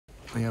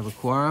We have a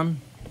quorum.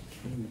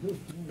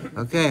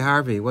 Okay,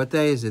 Harvey, what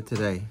day is it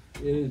today?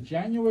 It is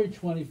January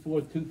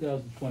 24,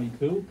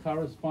 2022,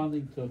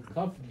 corresponding to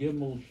Kaf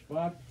Gimel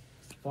Shvat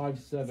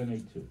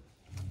 5782.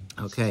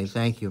 Okay,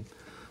 thank you.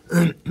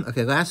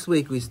 Okay, last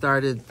week we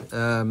started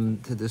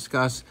to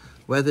discuss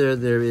whether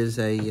there is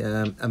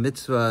a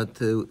mitzvah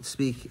to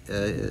speak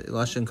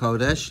Lashon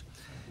Kodesh,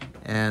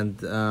 and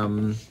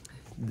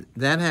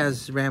that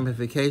has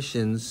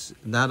ramifications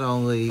not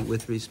only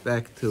with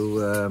respect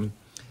to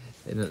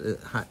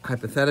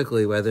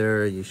hypothetically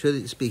whether you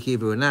should speak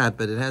Hebrew or not,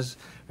 but it has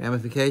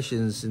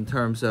ramifications in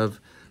terms of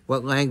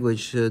what language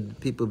should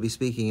people be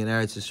speaking in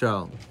Eretz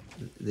Yisrael.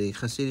 The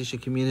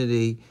Hasidic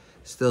community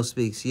still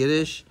speaks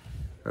Yiddish,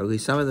 or at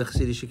least some of the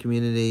Hasidic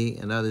community,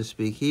 and others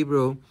speak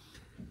Hebrew.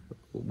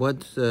 What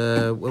does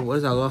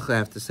Halacha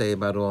have to say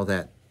about all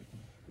that?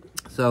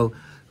 So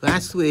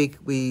last week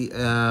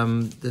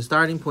the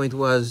starting point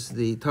was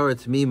the Torah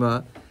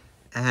Tamima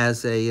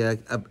has a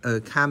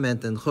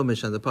comment in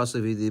Chumash on the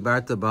pasuk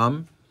V'dibarta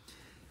bam,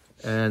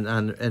 and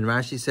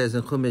Rashi says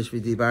in Chumash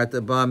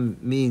V'dibarta bam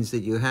means that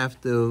you have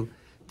to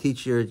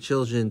teach your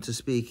children to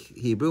speak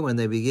Hebrew when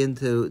they begin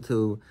to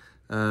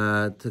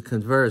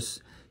converse.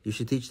 You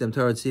should teach them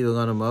Torah Tzivah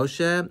Lanu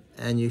Moshe,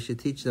 and you should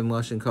teach them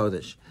Lashon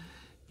Kodesh.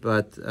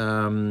 But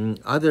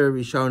other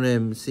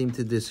Rishonim seem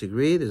to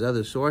disagree. There's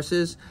other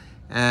sources,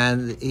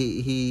 and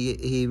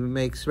he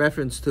makes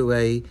reference to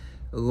a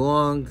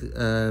long,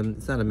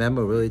 it's not a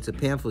memo really, it's a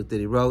pamphlet that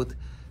he wrote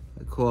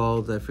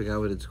called, I forgot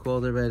what it's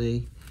called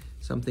already,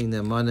 something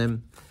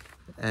Nemanim,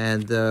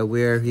 and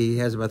where he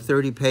has about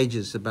 30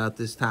 pages about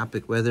this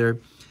topic, whether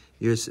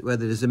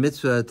there's a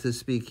mitzvah to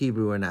speak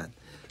Hebrew or not.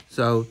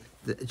 So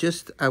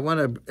I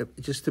want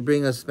to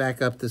bring us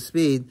back up to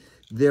speed.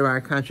 There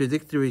are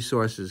contradictory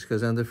sources,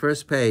 because on the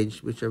first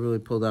page, which I really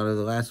pulled out of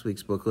the last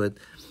week's booklet,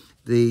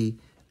 let's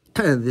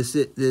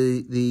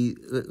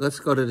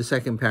go to the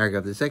second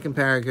paragraph. The second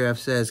paragraph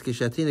says,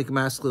 Kishatinik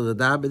maslu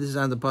l'daber, this is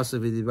on the pasuk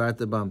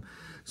V'dibarta bam.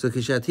 So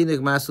Kishatinik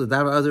maslu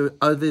l'daber,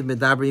 aviv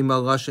medabrim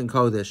al Lashon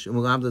Kodesh,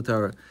 umulam the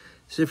Torah.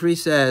 Sifri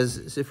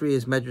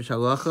is Medrash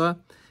Halacha,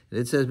 and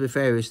it says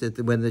beferish that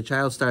when the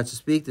child starts to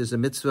speak, there's a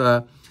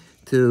mitzvah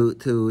to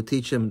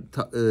teach him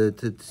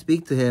to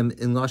speak to him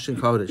in Lashon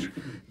Kodesh.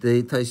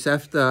 The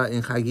Tosefta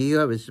in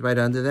Chagiga, which is right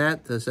under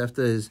that,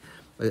 Tosefta is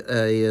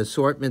a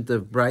assortment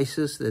of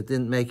brises that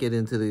didn't make it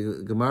into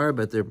the Gemara,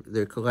 but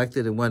they're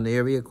collected in one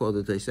area called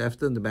the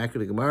Tosefta in the back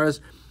of the Gemaras.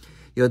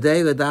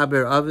 Yodei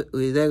ledaber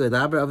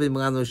avim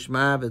lanu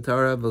shma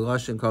v'Torah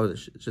v'Lashon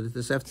Kodesh. So the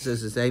Tosefta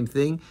says the same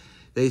thing.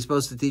 They're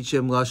supposed to teach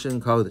him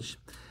Lashon Kodesh.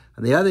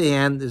 On the other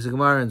hand, there's a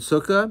Gemara in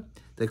Sukkah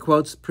that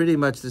quotes pretty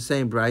much the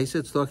same brisa.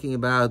 It's talking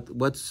about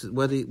what's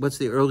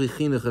the early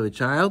chinuch of a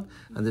child.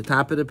 On the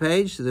top of the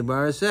page, the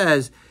Gemara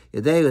says,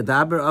 Yedei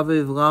ledaber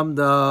aviv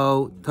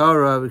lamdo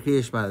Torah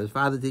v'Kriyas Shema. His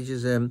father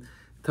teaches him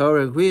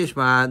Torah and Kriyas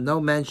Shema, no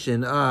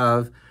mention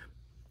of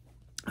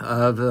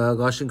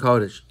Lashon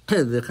Kodesh.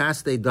 The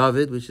Chastei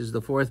David, which is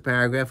the fourth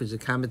paragraph, which is a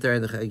commentary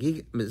on the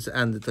Chagig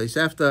and the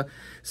Tosefta,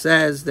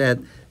 says that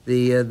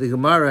the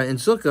Gemara in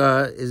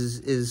Sukkah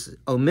is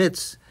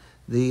omits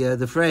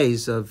the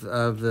phrase of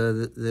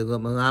the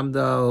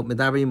Malamdo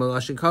Medabrim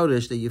Lashon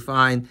Kodesh that you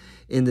find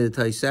in the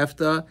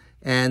Tosefta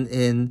and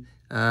in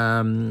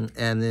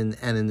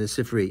the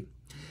Sifri.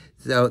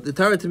 So the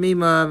Torah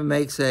Tamima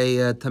makes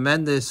a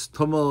tremendous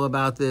tumult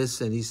about this,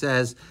 and he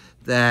says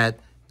that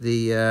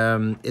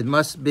it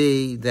must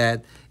be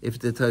that if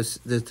the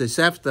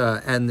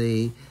Tosefta and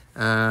the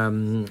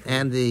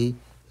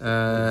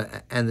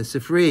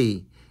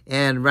Sifri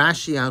and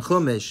Rashi on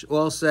Chumash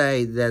all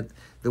say that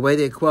the way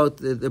they quote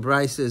the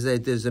Bryce is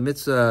that there's a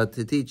mitzvah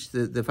to teach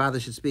the father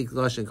should speak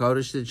Lashon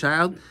Kodesh to the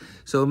child.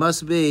 So it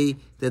must be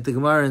that the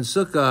Gemara in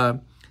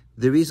Sukkah,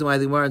 the reason why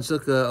the Gemara in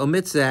Sukkah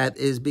omits that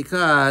is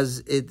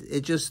because it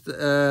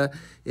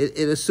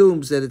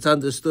assumes that it's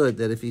understood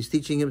that if he's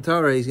teaching him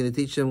Torah, he's going to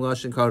teach him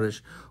Lashon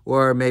Kodesh,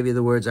 or maybe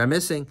the words are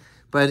missing.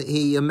 But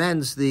he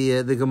amends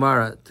the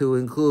Gemara to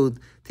include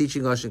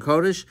teaching Lashon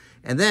Kodesh,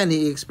 and then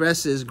he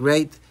expresses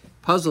great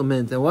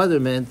puzzlement and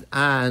wonderment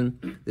on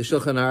the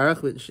Shulchan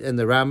Aruch, and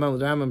the Rambam.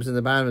 The Rambam's in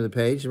the bottom of the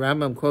page. The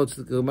Rambam quotes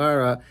the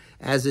Gemara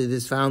as it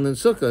is found in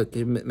Sukkah. It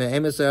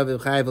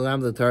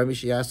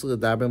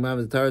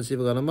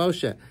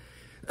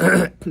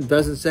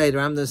doesn't say, the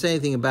Rambam doesn't say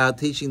anything about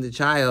teaching the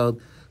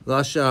child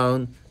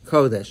Lashon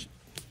Kodesh.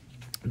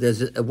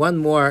 There's one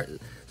more,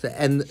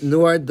 and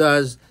nor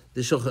does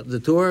the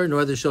Torah,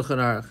 nor the Shulchan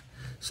Aruch.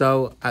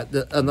 So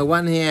on the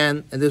one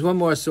hand, and there's one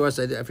more source,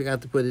 I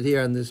forgot to put it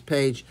here on this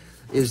page,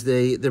 is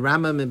the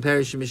Rambam in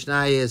Perish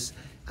Mishnayos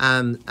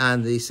on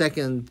the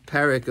second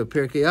parak of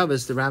Pirkei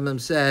Avos. The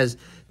Rambam says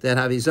that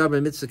Havizar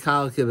mitzvah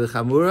kala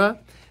k'v'chamura.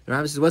 The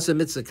Rambam says, what's a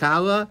mitzvah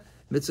kala?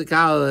 Mitzvah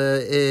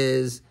kala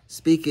is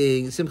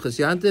speaking Simchas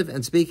Yantiv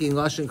and speaking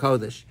Lashon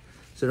Kodesh.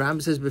 So the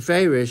Rambam says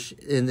beferish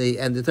and the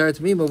Torah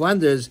Tamima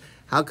wonders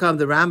how come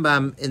the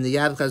Rambam in the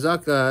Yad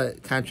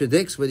Chazaka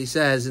contradicts what he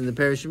says in the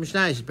Perish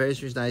Mishnayos. The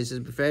Perish Mishnayos says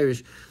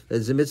beferish that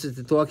it's a mitzvah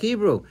to talk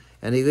Hebrew.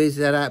 And he leaves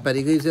that out, but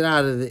he leaves it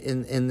out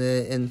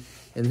in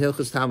in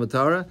Hilchos Talmud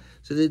Torah.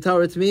 So the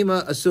Torah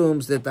Tamima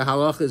assumes that the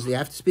halacha is you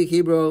have to speak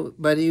Hebrew,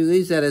 but he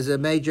leaves that as a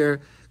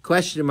major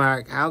question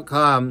mark. How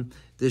come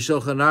the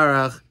Shulchan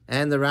Aruch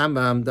and the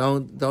Rambam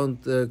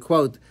don't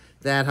quote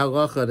that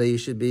halacha that you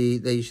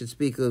should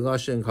speak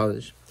Lashon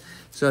Kodesh?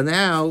 So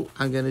now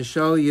I'm going to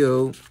show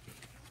you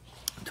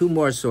two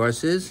more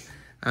sources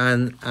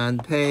on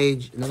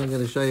page. And then I'm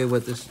going to show you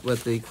what the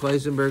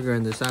Kloisenberger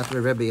and the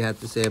Satmar Rebbe had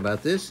to say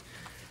about this.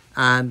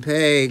 On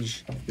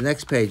the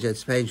next page,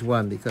 that's page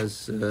 1,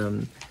 because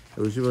it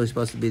was really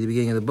supposed to be the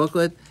beginning of the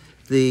booklet.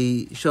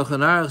 The Shulchan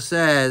Aruch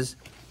says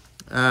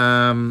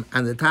on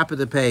the top of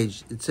the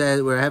page, it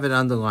says, where I have it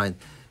underlined,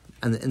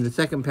 and in the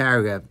second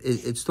paragraph,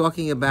 it's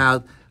talking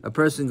about a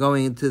person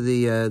going into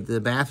the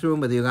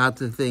bathroom, whether you're allowed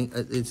to think.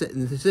 It's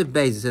in the Sif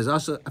Beis. It says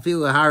also, I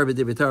feel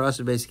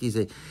also basically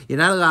say you're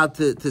not allowed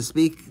to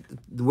speak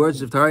the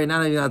words of Torah. You're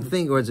not even allowed to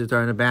think words of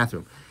Torah in a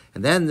bathroom.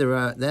 And then the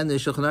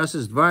Shulchan Aruch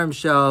says Dvarim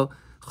shel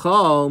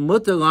chol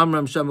mutar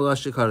lamram sham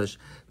b'lashon kodesh.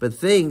 But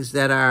things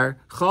that are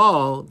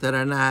chol, that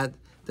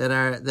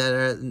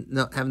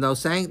have no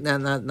sanct,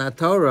 not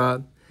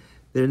Torah,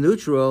 they're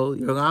neutral.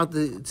 You're allowed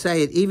to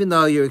say it, even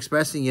though you're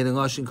expressing it in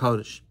Lashon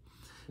Kodesh.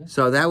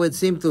 So that would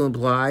seem to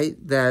imply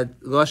that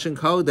Lashon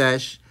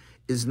Kodesh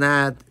is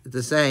not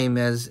the same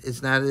as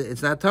it's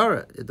not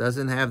Torah. It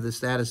doesn't have the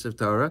status of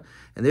Torah,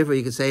 and therefore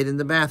you can say it in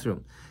the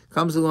bathroom.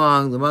 Comes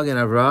along the Magen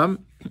Avraham,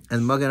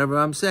 and Magen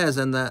Avraham says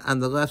on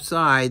the left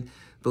side,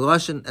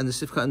 B'Lashon and the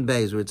Sifkat and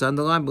Beis, where it's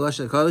underlined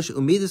B'Lashon Kodesh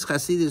Umidas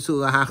Chasidus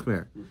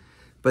Ulahachmir.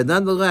 But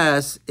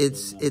nonetheless,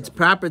 it's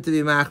proper to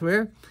be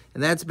machmir,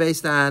 and that's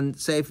based on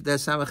Sefer,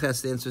 that's Samach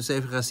stands for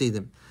Sefer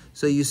Chasidim.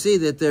 So you see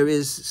that there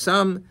is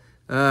some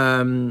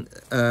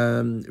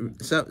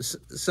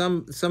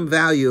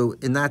value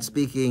in not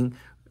speaking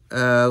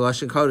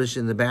Lashon Kodesh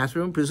in the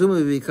bathroom,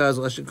 presumably because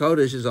Lashon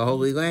Kodesh is a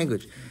holy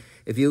language.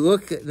 If you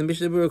look, the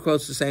Mishnah Berurah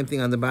quotes the same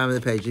thing on the bottom of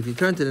the page. If you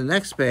turn to the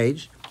next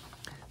page,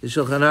 the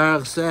Shulchan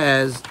Aruch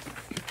says,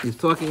 he's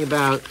talking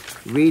about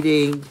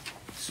reading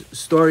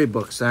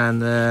storybooks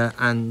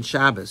on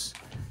Shabbos,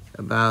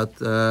 about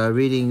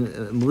reading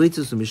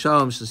Melitzos and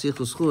Mishalom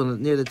Shasichus Chul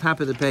near the top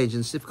of the page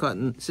in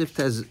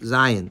Siftez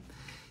Zion.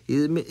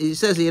 He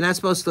says you're not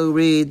supposed to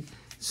read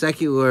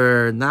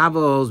secular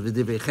novels,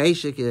 v'divrei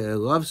cheshek,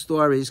 love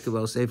stories,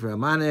 kabel Sefer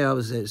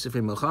Amaneo,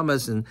 Sefer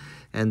Milchamas,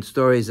 and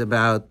stories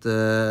about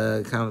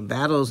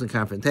battles and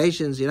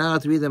confrontations. You're not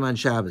allowed to read them on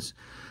Shabbos.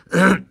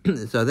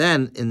 So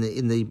then, in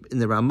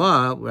the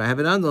Ramah, where I have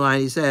it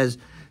underlined, he says,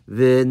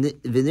 "V'nir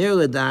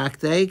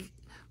ledaktek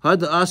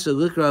had also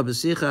likra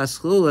b'sichas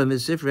chulim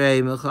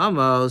misifrei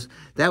milchamos."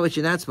 That which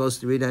you're not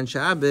supposed to read on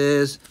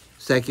Shabbos,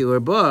 secular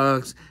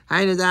books.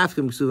 Hainu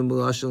dafkim ksuvim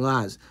b'lashon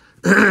laz.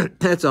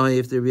 That's only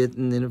if they're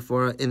written in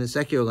a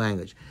secular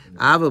language.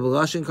 Ava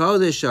b'lashon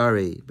kodesh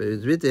shari, but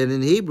it's written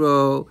in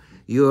Hebrew.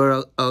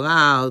 You're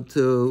allowed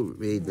to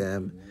read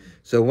them.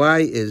 So why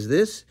is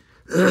this?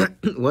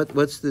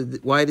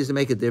 Why does it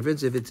make a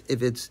difference if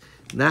it's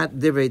not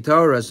divrei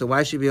Torah? So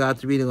why should we be allowed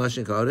to read in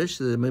Lashon Kodesh?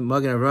 So the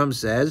Magen Avraham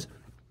says,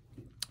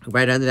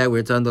 right under that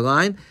where it's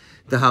underlined,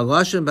 the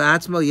halashon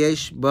ba'atzmo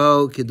yesh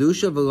bo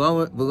kedusha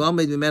v'lo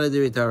mimena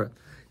divrei Torah.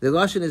 The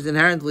lashon is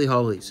inherently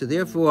holy, so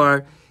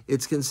therefore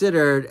it's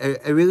considered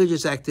a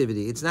religious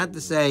activity. It's not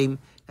the same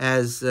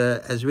as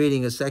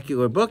reading a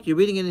secular book. You're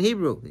reading it in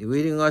Hebrew. You're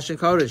reading Lashon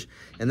Kodesh,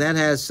 and that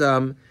has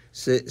some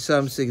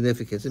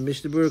significance. And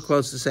Mishnah Berurah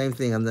quotes the same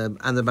thing on the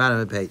bottom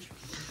of the page.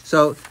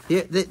 So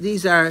here,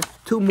 these are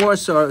two more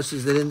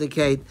sources that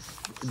indicate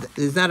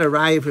there's not a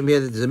raya from here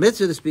that there's a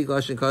mitzvah to speak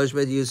Lashon Kodesh,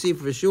 but you see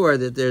for sure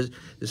that there's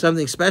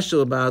something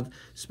special about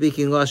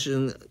speaking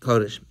Lashon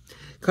Kodesh.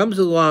 Comes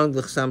along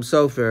the Chassam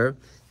Sofer,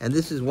 and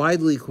this is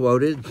widely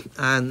quoted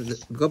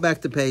go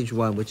back to page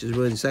 1, which is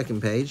really the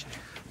second page,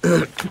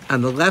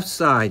 on the left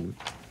side,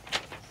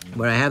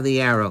 where I have the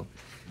arrow.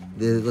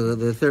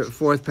 The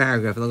fourth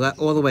paragraph,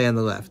 all the way on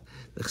the left.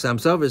 The Chassam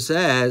Sofer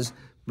says,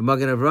 the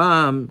Magen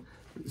Avraham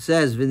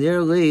says,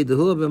 "V'nir li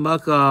dehu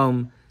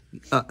b'makom."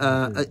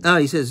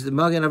 He says the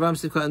Magen Avraham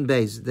Sifkat and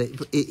Beis.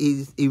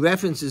 He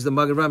references the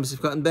Magen Avraham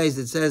Sifkat and Beis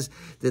that says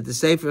that the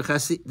Sefer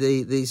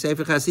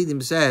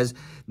Chasidim says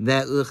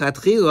that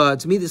l'chatchila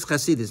it's midas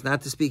Chasidis,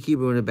 not to speak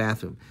Hebrew in a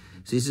bathroom.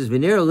 So he says,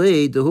 "V'nir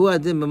li dehu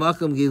adim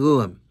b'makom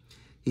giluim."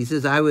 He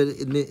says, the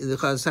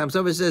Chassam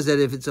Sofer says that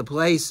if it's a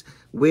place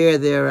where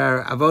there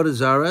are avodah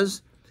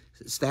zaras,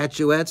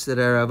 statuettes that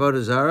are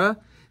avodah zara,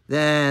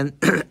 then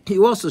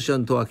you also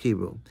shouldn't talk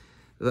Hebrew.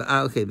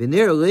 Okay,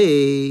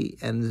 nearly,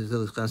 and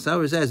the Chassam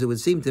Sofer says, it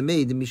would seem to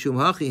me, the mishum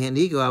hachi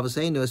henigo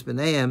avosenu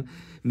espeneim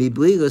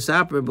mibli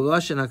l'saper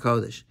b'lashon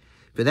hakodesh.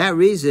 For that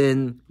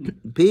reason,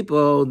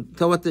 people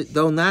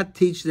do not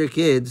teach their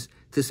kids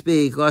to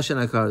speak lashon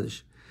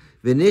hakodesh.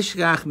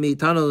 V'nishkach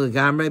mitanu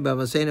legamrei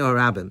b'avosenu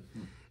harabim.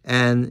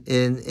 And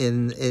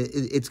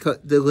it's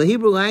the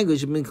Hebrew language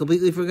has been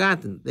completely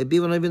forgotten.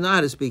 People don't even know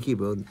how to speak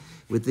Hebrew.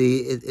 With Ben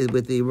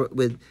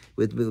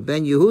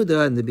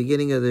Yehuda in the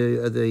beginning of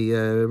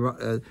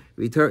the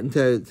return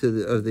to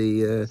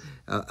the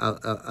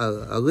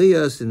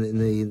Aliyahs in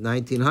the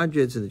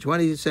 1900s in the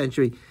 20th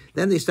century,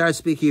 Then they start to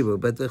speak Hebrew.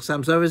 But the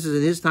Chassam Sofer says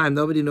in his time,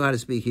 nobody knew how to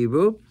speak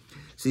Hebrew.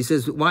 So he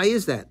says, why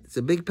is that? It's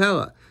a big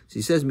pella. So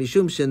he says,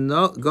 Mishum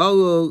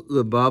Golu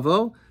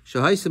Lebavo,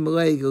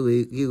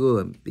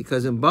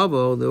 because in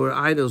Babel, there were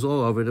idols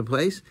all over the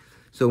place.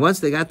 So once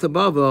they got to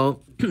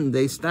Babel,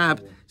 they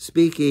stopped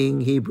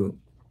speaking Hebrew.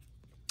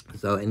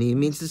 So, and he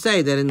means to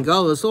say that in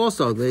Golus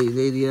also,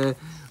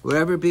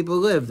 wherever people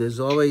live, there's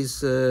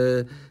always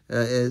avodah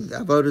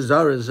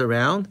zaras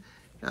around,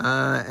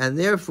 and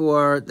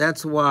therefore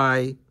that's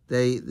why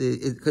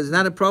because it's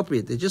not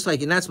appropriate. They're just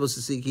like you're not supposed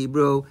to speak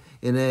Hebrew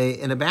in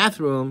a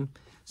bathroom.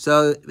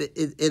 So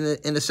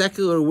in a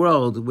secular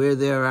world where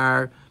there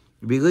are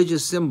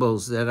religious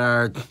symbols that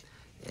are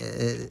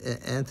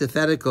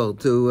antithetical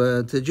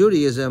to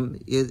Judaism,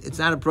 it's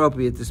not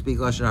appropriate to speak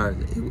Lashon Hara.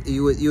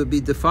 You would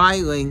be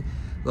defiling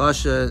the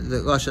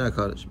Lashon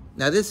HaKodesh.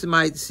 Now this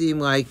might seem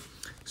like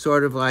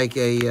sort of like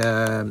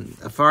a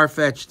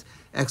far-fetched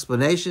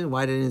explanation.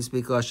 Why they didn't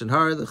speak Lashon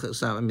Hara? The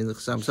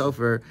Chassam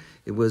Sofer,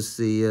 it was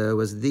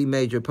the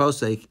major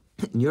posek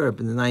in Europe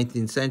in the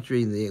 19th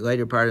century, in the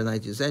later part of the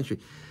 19th century.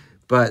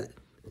 But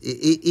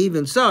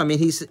even so, I mean,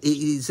 he's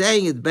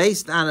saying it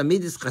based on a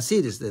Midas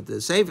Chasidus, that the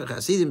Sefer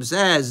Chasidim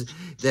says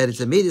that it's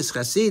a Midas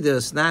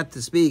Chasidus not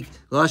to speak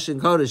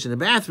Lashon Kodesh in the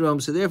bathroom,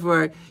 so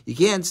therefore you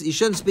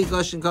shouldn't speak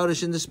Lashon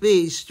Kodesh in the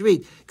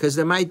street, because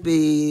there might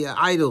be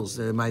idols,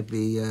 there might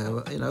be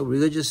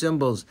religious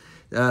symbols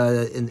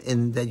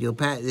in that you'll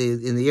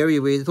in the area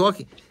where you're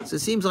talking. So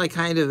it seems like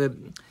kind of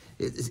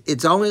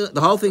it's only, the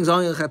whole thing's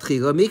only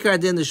l'chatchila. Mikar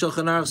din, the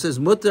Shulchan Aruch says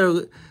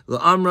mutter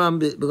l'amram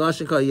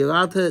b'lashon kodesh. You're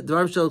allowed to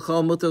dvar shel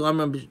kol mutter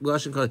l'amram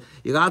b'lashon kodesh.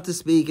 You're allowed to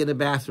speak in the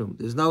bathroom.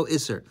 There's no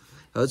isser.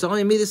 So it's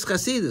only Midas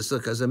Chasidus,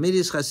 because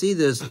Midas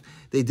Chasidus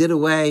they did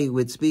away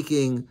with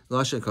speaking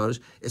Lashon Kodesh,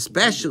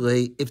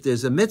 especially if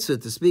there's a mitzvah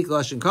to speak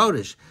Lashon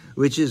Kodesh,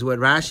 which is what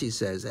Rashi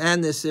says,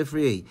 and the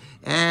Sifri,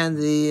 and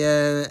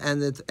the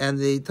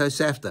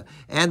Tosefta,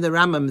 and the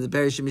Rambam, the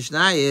Perish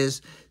Mishnah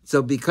is.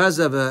 So because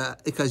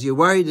you're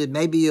worried that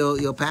maybe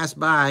you'll pass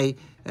by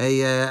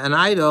an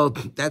idol,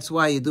 that's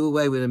why you do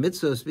away with a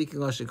mitzvah of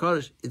speaking Lashon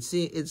Kodesh.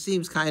 It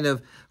seems kind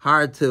of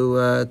hard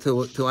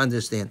to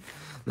understand.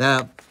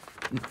 Now,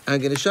 I'm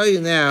going to show you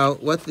now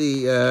what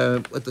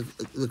the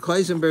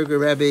Kloisenberger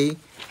Rebbe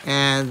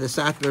and the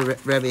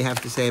Satmar Rebbe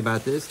have to say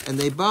about this, and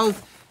they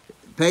both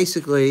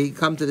basically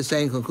come to the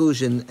same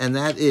conclusion, and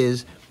that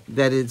is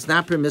that it's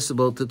not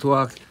permissible to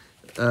talk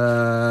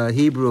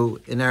Hebrew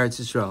in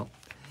Eretz Yisrael.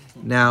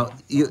 Now,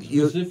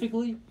 you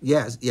specifically?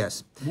 Yes.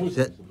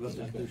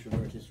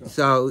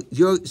 So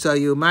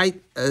you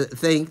might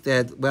think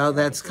that, well,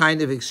 that's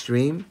kind of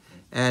extreme,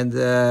 and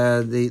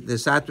the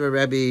Satmar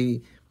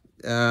Rebbe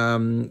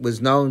was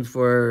known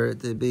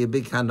to be a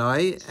big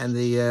Hanoi, and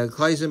the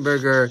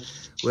Kloisenberger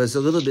was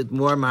a little bit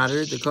more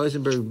moderate. The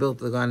Kloisenberger built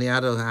the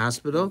Ganiado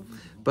Hospital,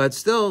 but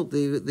still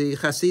the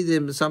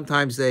Hasidim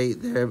sometimes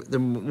they're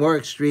more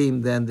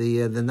extreme than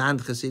the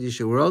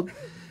non-Hasidic world.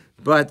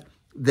 But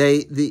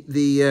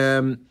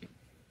the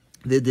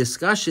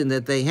discussion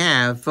that they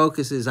have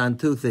focuses on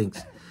two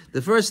things.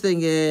 The first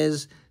thing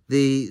is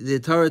the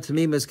Torah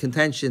Tamima's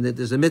contention that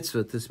there's a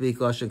mitzvah to speak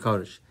Lashon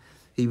Kodesh.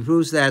 He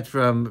proves that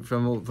from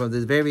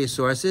the various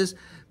sources,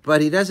 but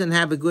he doesn't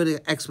have a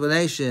good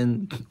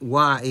explanation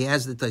why. He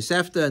has the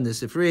Tosefta and the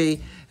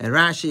Sifri and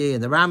Rashi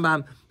and the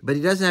Rambam, but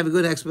he doesn't have a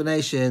good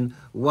explanation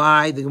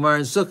why the Gemara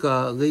in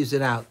Sukkah leaves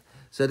it out.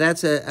 So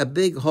that's a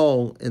big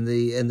hole in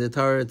the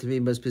Torah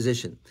Tamima's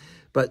position.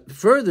 But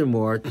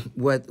furthermore,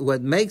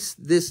 what makes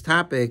this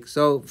topic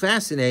so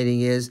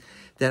fascinating is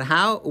that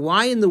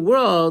why in the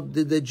world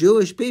did the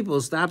Jewish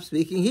people stop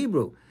speaking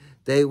Hebrew?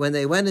 When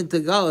they went into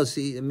Galus,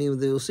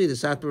 they'll see the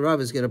Satmar Rav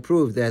is going to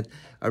prove that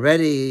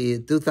already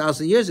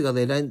 2,000 years ago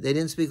they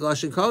didn't speak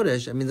Lashon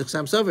Kodesh. The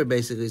Chassam Sofer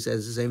basically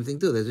says the same thing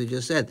too. As we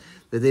just said,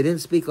 that they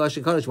didn't speak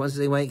Lashon Kodesh once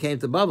they came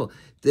to Babel.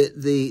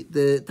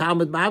 The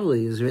Talmud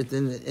Bavli is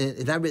written.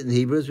 It's not written in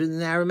Hebrew; it's written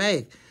in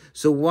Aramaic.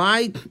 So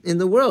why in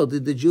the world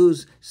did the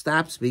Jews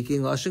stop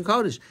speaking Lashon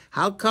Kodesh?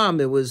 How come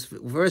it was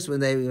first when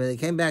they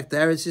came back to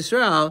Eretz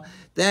Yisrael,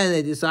 then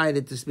they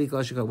decided to speak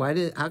Lashon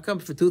Kodesh? How come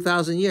for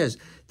 2,000 years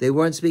they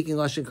weren't speaking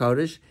Lashon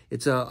Kodesh?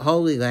 It's a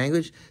holy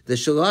language. The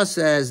Shalah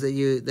says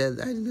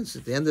that's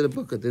at the end of the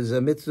book, that there's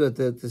a mitzvah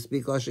to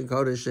speak Lashon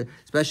Kodesh,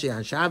 especially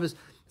on Shabbos.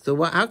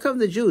 So how come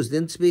the Jews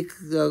didn't speak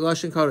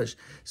Lashon Kodesh?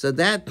 So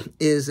that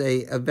is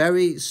a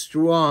very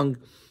strong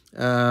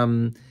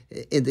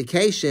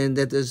indication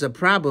that there's a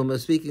problem of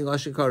speaking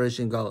Lashon Kodesh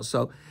in Galus.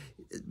 So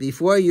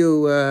before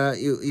you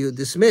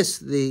dismiss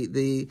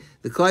the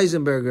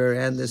Kloisenberger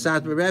and the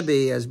Satmar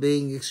Rebbe as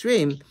being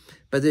extreme,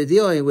 but they're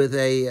dealing with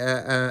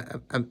a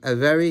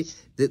very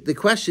the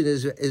question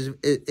is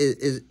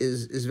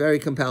very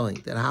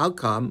compelling. That how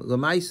come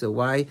Lamaisa?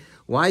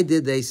 Why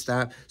did they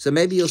stop? So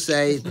maybe you'll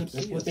say,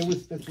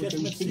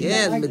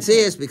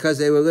 Metzias, because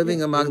they were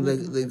living among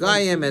the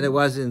Goyim and it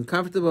wasn't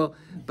comfortable.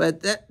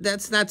 But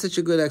that's not such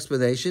a good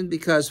explanation,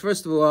 because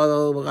first of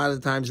all, a lot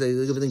of times they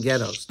lived in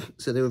ghettos,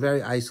 so they were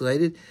very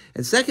isolated.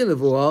 And second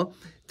of all,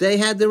 they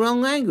had their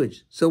own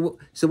language. So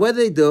what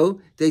did they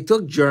do? They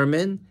took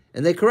German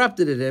and they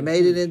corrupted it and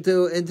made it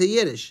into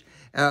Yiddish.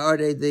 Or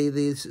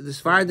the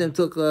Sephardim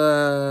took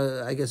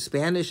I guess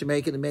Spanish and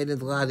made it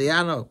into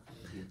Ladino.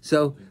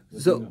 So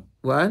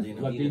what?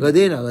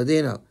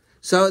 Ladino.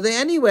 So they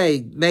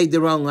anyway made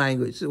their own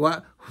language. So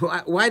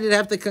why did they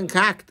have to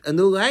concoct a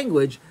new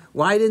language?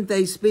 Why didn't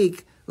they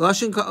speak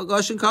Lashon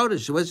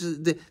Kodesh?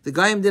 The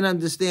Goyim didn't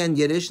understand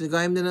Yiddish. The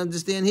Goyim didn't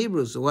understand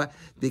Hebrew. So what?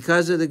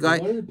 Because of the guy.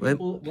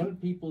 What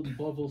did people in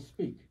Bavel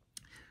speak?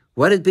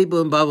 What did people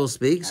in Bavel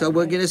speak? So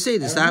we're going to see.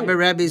 The Satmar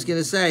Rebbe is going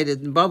to say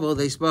that in Bavel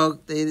they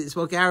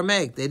spoke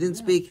Aramaic. They didn't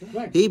speak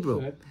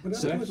Hebrew.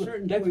 That's why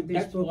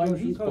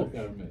he spoke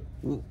Aramaic.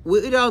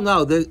 We don't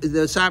know. The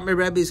Satmar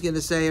Rebbe is going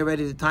to say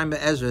already the time of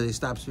Ezra they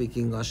stopped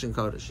speaking Lashon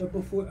Kodesh. But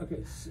before,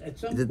 okay, at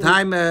some point,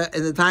 When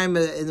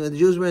the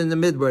Jews were in the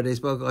Midbar, they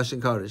spoke Lashon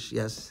Kodesh.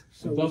 Yes.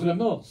 So was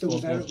that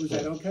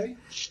okay?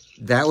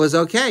 That was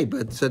okay,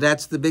 but so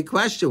that's the big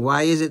question.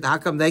 Why is it? How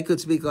come they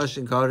could speak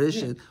Lashon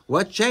Kodesh? And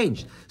what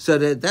changed? So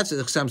that's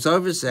what Chassam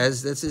Sofer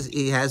says.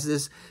 He has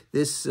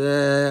this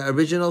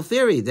original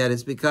theory that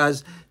it's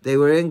because they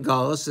were in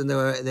Galus and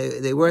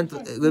they weren't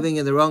living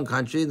in their own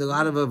country, and a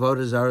lot of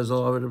avodah zaras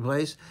all over the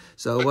place.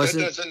 So it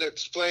wasn't. That doesn't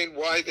explain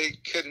why they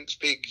couldn't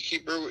speak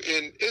Hebrew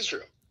in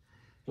Israel.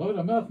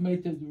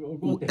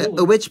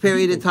 Which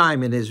period of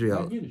time in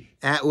Israel?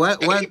 At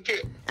what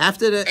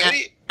after the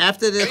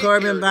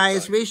Korban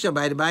Bayis Rishon,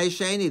 by the Bayis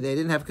Sheni, they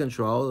didn't have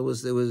control. It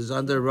was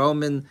under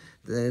Roman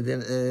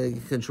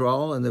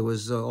control, and there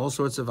was all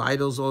sorts of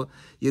idols.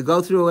 You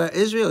go through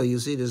Israel, you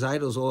see there's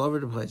idols all over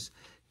the place.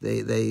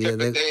 But they're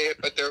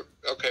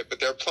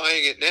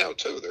applying it now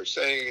too. They're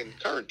saying in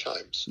current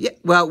times. Yeah,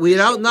 well, we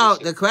don't know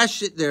the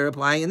question. They're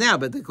applying it now,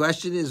 but the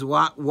question is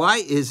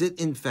why is it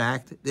in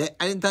fact?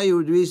 I didn't tell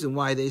you the reason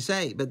why they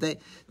say, but the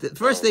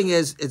first thing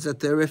is it's a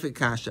terrific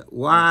kasha.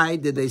 Why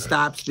did they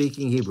stop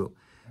speaking Hebrew?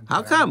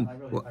 How come? I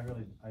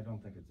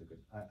don't think it's a good.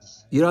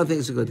 You don't think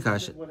it's a good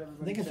kasha?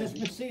 I think it's just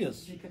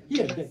Messias.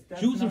 Yeah,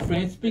 Jews in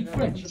France speak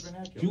French.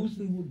 Jews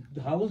in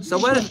Holland. So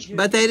what?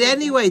 But they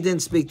anyway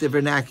didn't speak the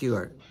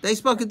vernacular. They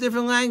spoke a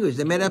different language.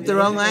 They made up their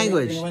own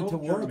language. They went to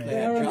work.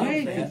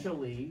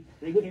 Eventually,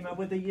 they came up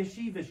with a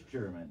yeshivish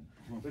German,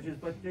 which is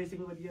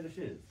basically what Yiddish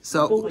is.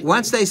 So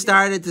once they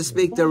started to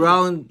speak their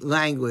own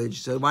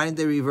language, so why didn't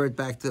they revert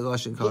back to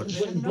Lashon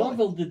Kodesh? In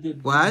Bavel, did the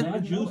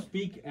non-Jews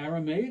speak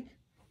Aramaic?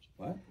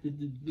 What? Did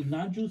the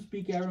non-Jews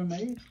speak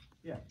Aramaic?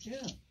 Yeah.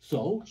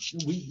 So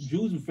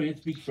Jews in France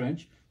speak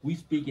French. We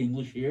speak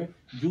English here.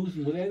 Jews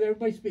in whatever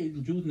everybody speaks.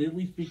 Jews in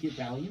Italy speak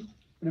Italian.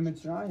 But in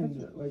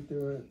Mitzrayim, like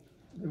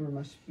they were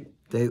much.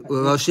 The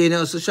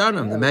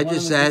Medrash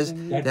says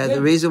that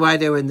the reason why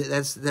they were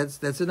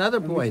that's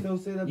another point.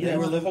 They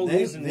were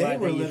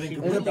living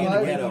completely in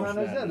the ghetto.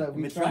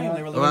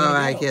 Well,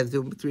 I can't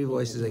do three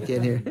voices. I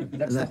can't hear.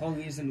 That's the whole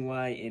reason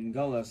why in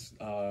Golas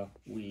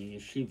we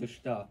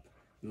yeshivished up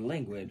the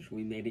language.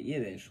 We made it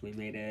Yiddish. We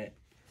made it.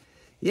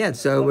 Yeah,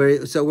 so we're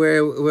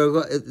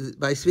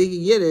by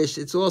speaking Yiddish,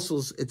 it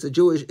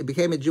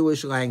became a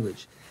Jewish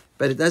languge,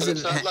 but it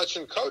doesn't. But it's not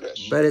Lashon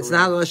Kodesh. But it's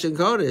not Lashon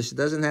Kodesh. It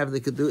doesn't have the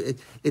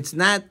it's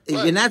not.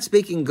 Right. You're not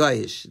speaking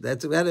Goyish.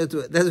 That's what it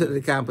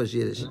accomplishes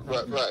Yiddish.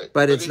 Right.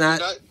 But it's not.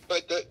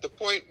 But the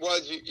point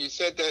was, you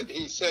said that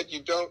he said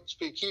you don't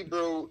speak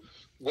Hebrew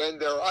when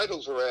there are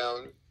idols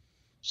around,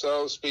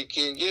 so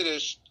speaking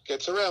Yiddish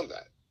gets around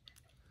that.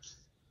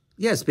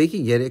 Yeah,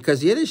 speaking Yiddish,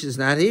 because Yiddish is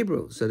not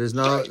Hebrew, so there's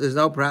no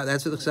problem.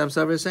 That's what the Chassam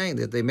Sofer is saying,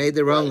 that they made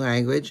their own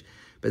language,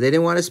 but they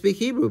didn't want to speak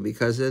Hebrew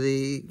because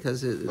the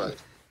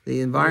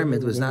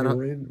environment was not.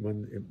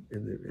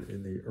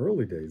 In the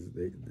early days,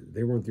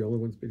 they weren't the only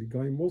ones, but the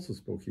Goyim also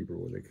spoke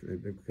Hebrew.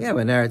 Yeah,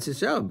 when Eretz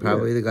Yisrael,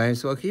 probably the Goyim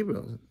spoke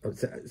Hebrew.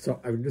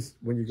 So I mean, just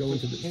when you go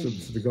into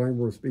the Goyim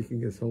were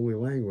speaking his holy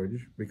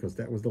language because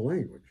that was the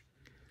language.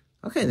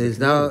 Okay,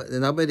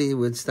 nobody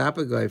would stop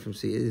a guy from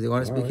seeing. If they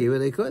want to speak Hebrew,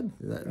 they could.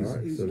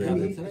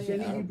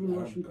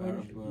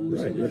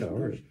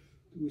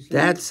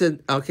 That's a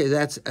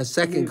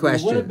second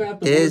question.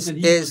 Is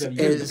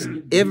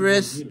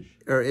Ivrit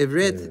or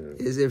Ivrit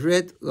is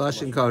Ivrit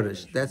Lashon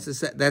Kodesh?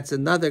 That's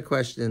another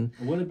question.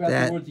 And what about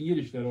the words in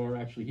Yiddish that are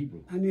actually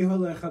Hebrew?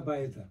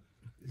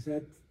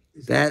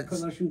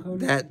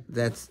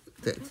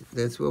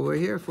 That's what we're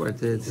here for,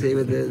 to see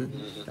what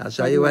I'll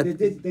show you what.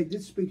 They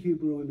did speak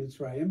Hebrew in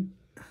Mitzrayim.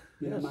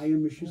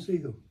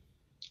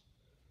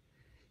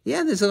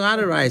 Yeah, there's a lot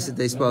of rights that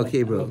they spoke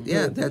Hebrew.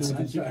 Yeah,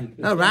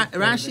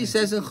 Rashi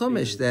says in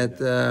Chumash that.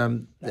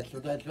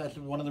 That's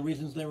one of the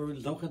reasons they were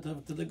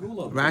zocha to the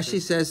Gula. Rashi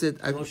says that.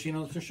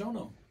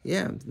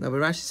 Yeah, no, but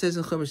Rashi says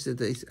in Chumash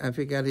that I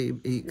forgot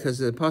because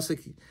the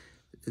pasuk.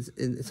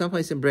 In some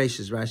place in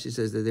Breishis, Rashi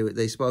says that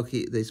they spoke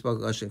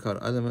Lashon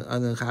Kodesh.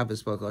 Other Chavos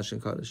spoke Lashon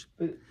Kodesh.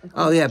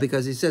 Oh yeah,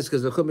 because he says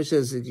the Chumash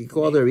says he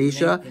called her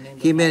Isha,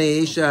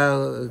 Kimeni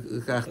Isha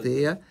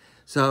Kachtiya.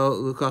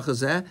 So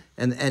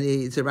and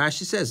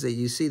Rashi says that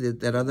you see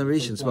that other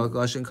Rishon spoke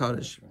Lashon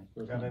Kodesh.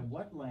 Rabbi,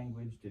 what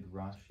language did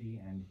Rashi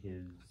and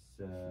his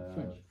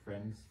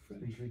friends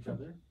speak to each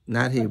other?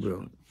 Not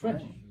Hebrew.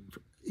 French.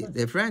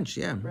 They're French,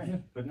 yeah.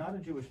 French, but not a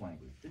Jewish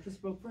language. They just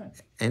spoke French.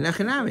 And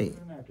Nachanami.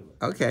 Vernacular.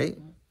 Okay.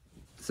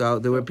 So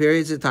there were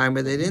periods of time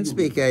where they didn't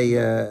speak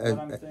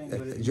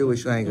a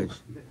Jewish language.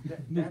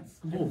 That's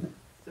cool.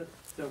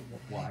 So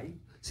why?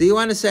 So you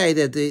want to say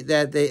that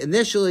they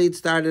initially it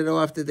started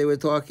off that they were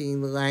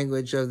talking the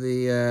language of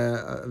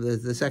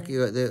the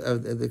secular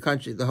of the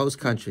country, the host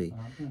country,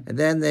 and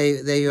then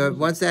they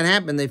once that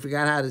happened, they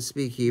forgot how to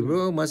speak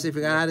Hebrew. And once they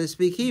forgot how to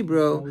speak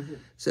Hebrew,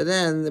 so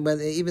then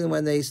even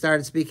when they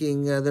started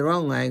speaking their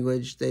own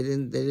language, they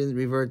didn't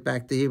revert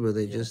back to Hebrew.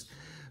 They just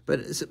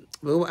But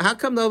how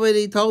come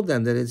nobody told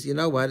them that it's, you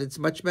know what, it's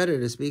much better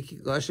to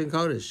speak Lashon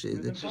Kodesh?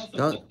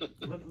 Don't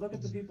look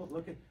at the people.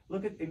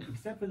 Look at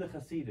except for the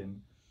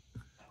Hasidim.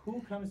 Who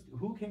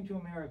came to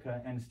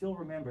America and still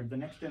remembered the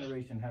next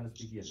generation how to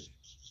speak Yiddish?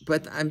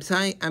 But I'm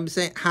saying,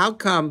 how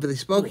come they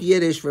spoke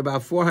Yiddish for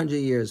about 400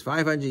 years,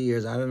 500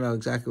 years? I don't know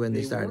exactly when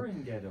they started. They were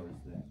in ghettos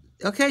then.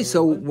 Okay,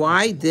 so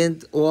why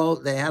didn't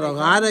they had a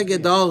lot of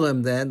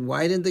Gedolim then?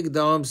 Why didn't the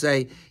Gedolim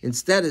say,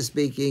 instead of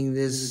speaking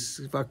this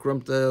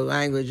the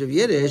language of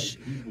Yiddish,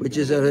 which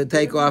is a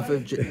takeoff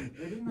of...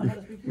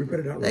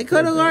 They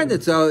could have learned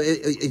it. So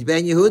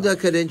Ben Yehuda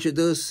could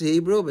introduce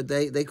Hebrew, but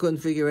they couldn't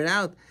figure it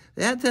out.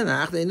 They had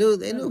Tanakh. They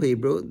knew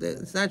Hebrew.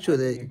 It's not true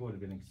that it would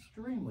have been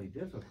extremely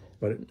difficult.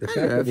 But the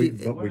fact that we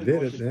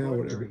did it now,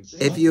 whatever.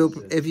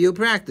 If you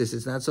practice,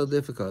 it's not so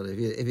difficult.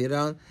 If you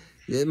don't,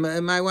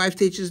 my wife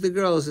teaches the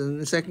girls in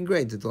the second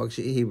grade to talk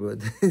Hebrew.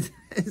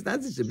 It's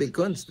not such a big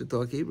kunst to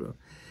talk Hebrew.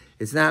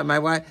 It's not my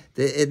wife.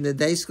 In the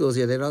day schools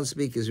here, they don't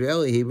speak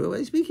Israeli Hebrew.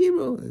 They speak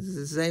Hebrew. It's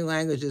the same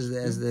language as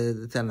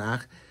the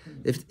Tanakh.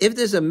 If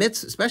there's a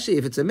mitzvah, especially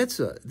if it's a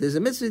mitzvah, there's a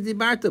mitzvah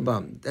dibarta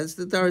bam. That's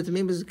the Torah. To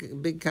me, was a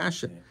big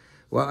kasha.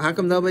 Well, how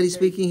come nobody's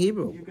speaking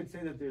Hebrew? You could say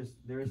that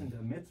there isn't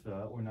a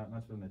mitzvah or not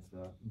much of a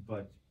mitzvah,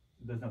 but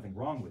there's nothing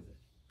wrong with it.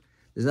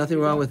 There's nothing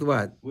wrong with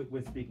what?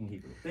 With speaking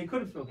Hebrew. They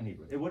could have spoken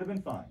Hebrew. It would have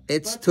been fine.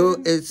 It's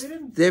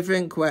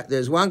different.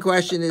 There's one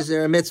question: is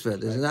there a mitzvah?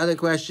 There's another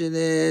question: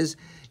 is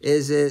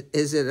it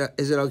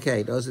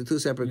okay? Those are two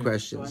separate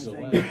questions. So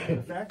I'm saying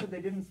the fact that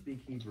they didn't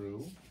speak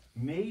Hebrew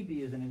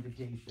maybe is an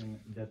indication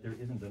that there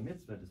isn't a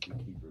mitzvah to speak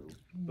Hebrew,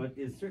 but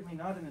is certainly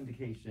not an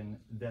indication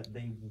that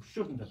they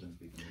shouldn't have been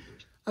speaking Hebrew.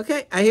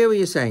 Okay, I hear what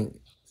you're saying.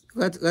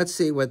 Let's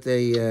see what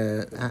they.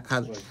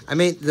 I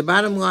mean, the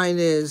bottom line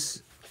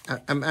is,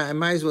 I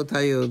might as well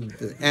tell you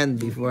the end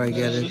before I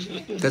get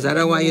it, because I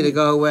don't want you to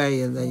go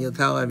away and then you'll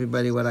tell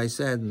everybody what I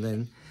said, and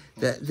then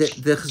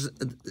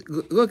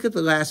look at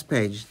the last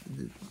page.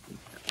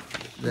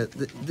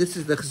 This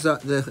is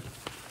the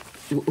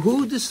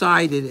who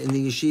decided in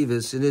the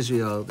yeshivas in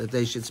Israel that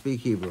they should speak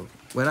Hebrew?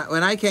 When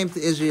I came to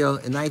Israel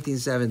in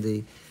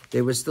 1970.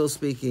 They were still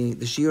speaking,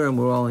 the shiurim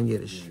were all in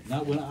Yiddish.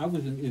 Not when I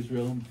was in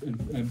Israel in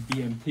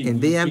BMT.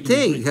 In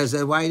BMT, because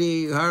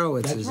Whitey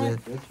Horowitz is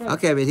That's right.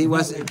 Okay, but he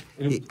wasn't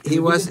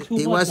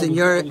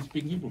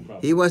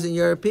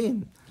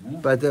European. Yeah.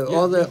 But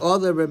all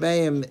the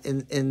Rebbeim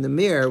in the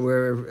Mir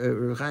were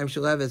Reb Chaim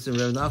Shulevitz and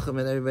Reb Nachum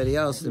and everybody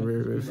else, and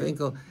Reb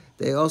Finkel,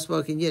 they all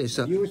spoke in Yiddish.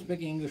 So you were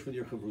speaking English with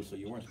your chavrusa.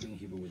 You weren't speaking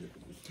Hebrew with your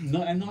chavrusa.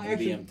 No,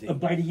 actually,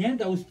 by the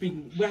end I was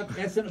speaking. Well, I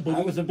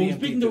was a when we BMT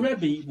speaking to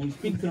Rebbe, when we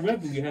speak to the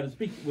Rebbe, we had to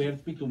speak to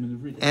him in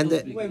the Hebrew. And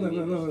Wait.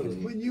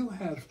 When you,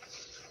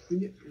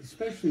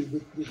 especially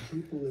with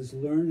people as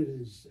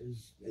learned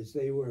as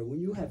they were,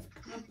 when you have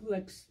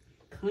complex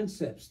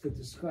concepts to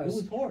discuss It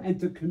was hard. and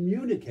to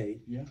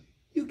communicate, Yeah.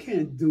 you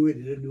can't do it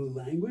in a new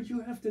language.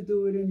 You have to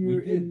do it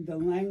in the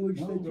language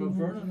No, that you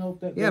Vernon, no,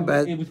 that, Yeah, no,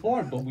 but- it was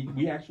hard, but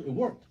we actually it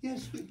worked.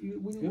 Yes, we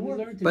worked.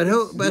 learned to But do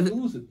who? this. But you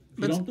lose it. If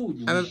you don't do it,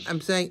 you lose it. I'm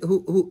saying,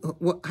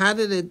 how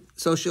did it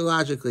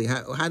sociologically?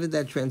 How did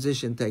that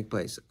transition take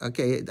place?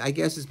 Okay, I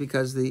guess it's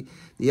because the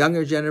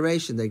younger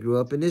generation, they grew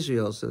up in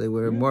Israel, so they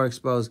were more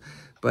exposed.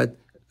 But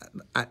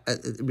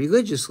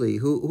religiously,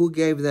 who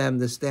gave them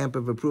the stamp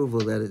of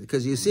approval that?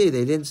 Because you see,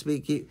 they didn't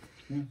speak.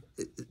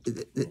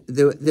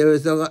 There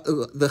was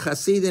the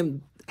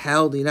Hasidim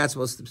held you're not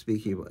supposed to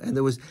speak Hebrew, and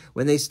there was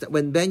when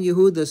Ben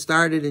Yehuda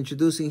started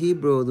introducing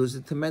Hebrew, there was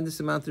a tremendous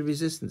amount of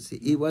resistance.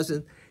 He was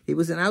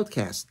an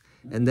outcast,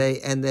 and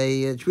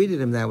they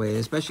treated him that way,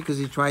 especially because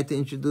he tried to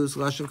introduce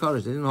Lashon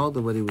Kodesh. They didn't hold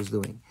to what he was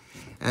doing,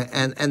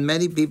 and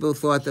many people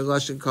thought that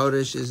Lashon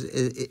Kodesh is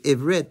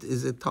Ivrit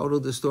is a total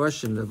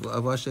distortion of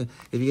Lashon.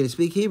 If you're going to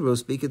speak Hebrew,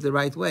 speak it the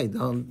right way.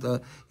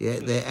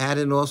 They add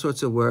in all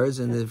sorts of words,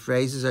 and the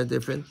phrases are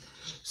different.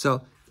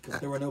 So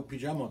there were no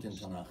pijamot in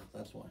Tanakh.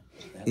 That's why.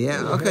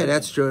 Okay,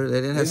 that's true.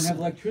 They didn't have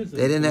electricity.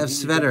 They didn't have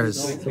sweaters.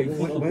 So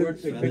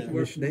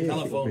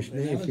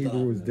Mishnaic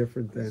Hebrew is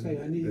different than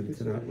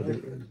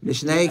Tanakh.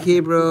 Mishnaic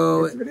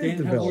Hebrew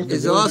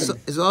is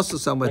It's also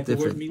somewhat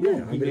different,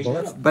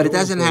 but it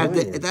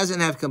doesn't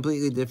have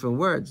completely different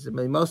words. I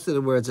mean, most of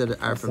the words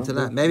are from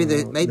Tanakh. Maybe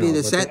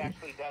the set.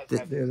 Actually does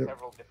have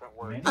several different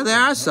words. Oh, there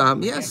are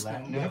some. Yes.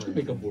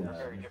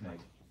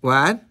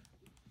 What?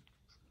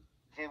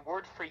 The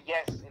word for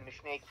yes in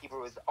Mishnaic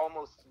Hebrew is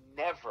almost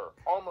never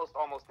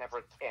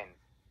 10.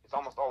 It's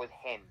almost always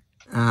hen.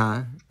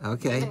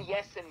 Okay. Even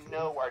yes and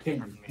no are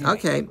different from Mishnah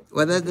Okay. Hebrew.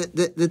 Well,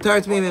 the Torah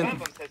One Tzmima, of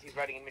them says he's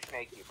writing in Mishnah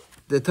Hebrew.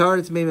 the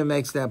Torah Tzmima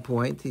makes that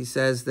point. He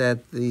says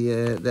that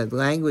that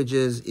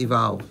languages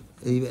evolve,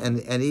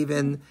 and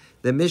even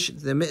the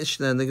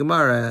Mishnah and the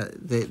Gemara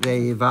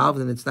they evolved,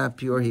 and it's not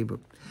pure Hebrew.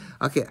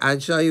 Okay, I'll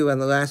show you on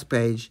the last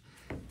page.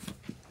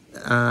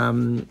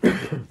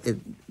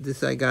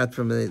 This I got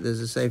from there's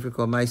a sefer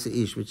called Maisa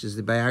Ish, which is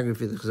the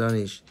biography of the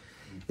Chazon Ish.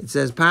 It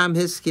says Pam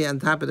Hiski on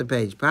top of the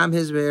page. Pam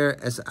Hisber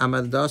es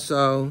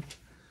Amadoso.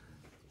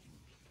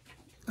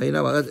 You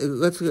know what?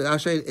 I'll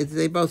show you.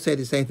 They both say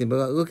the same thing,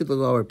 but look at the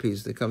lower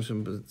piece that comes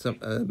from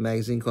a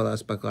magazine called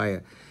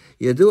Aspaklaya.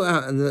 You do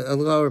in the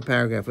lower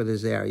paragraph what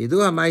is there. You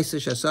do a Maisa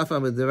Shasafa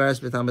with the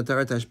verse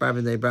B'Tamatarat Hashbar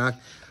B'nei Brak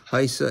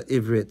Haisa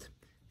Ivrit.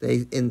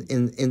 They in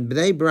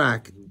Bnei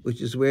Brak, which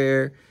is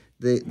where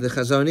the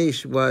Chazon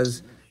Ish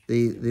was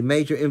the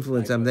major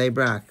influence on Bnei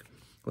Brak.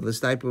 Well, the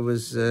Stiper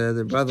was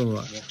the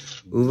brother-in-law.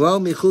 Uvo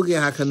michugi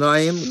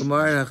hakanoim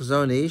Gemara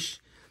Chazon Ish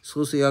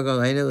Schusi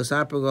Yagaleinu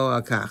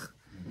L'Sapergo Akach.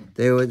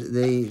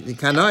 The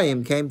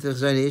Kanoim came to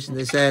Chazon Ish and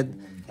they said,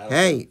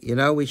 "Hey,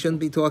 we shouldn't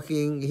be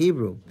talking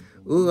Hebrew.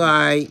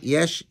 Ulai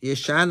yesh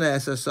yeshana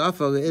es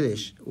asafa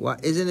Yiddish.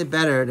 Isn't it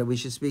better that we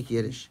should speak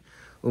Yiddish?"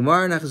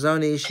 Umar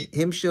Chazon Ish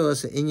himshil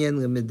as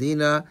inyan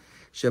leMedina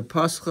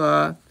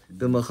shepascha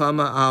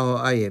b'milchama al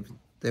ayib.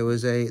 There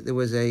was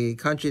a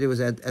country that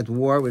was at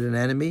war with an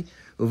enemy.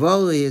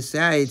 Uvoli his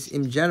sides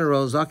in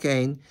general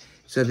Zakein.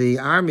 So the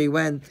army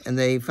went and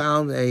they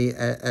found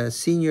a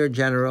senior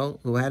general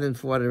who hadn't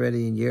fought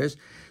already in years.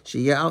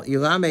 That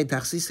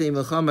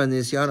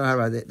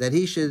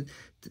he should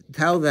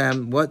tell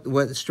them what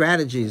war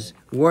strategies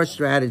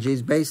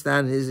based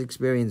on his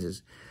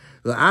experiences.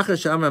 After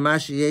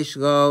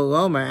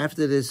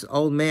this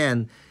old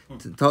man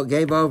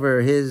gave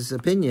over his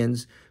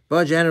opinions,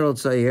 General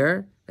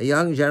Tzayir, a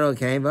young general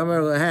came.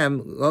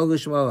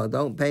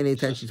 Don't pay any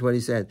attention to what he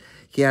said.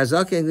 With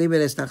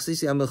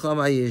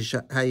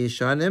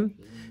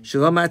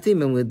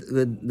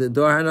the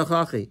Dor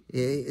HaNachachi.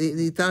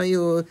 He's telling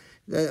you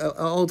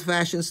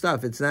old-fashioned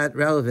stuff. It's not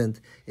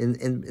relevant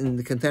in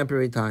the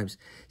contemporary times.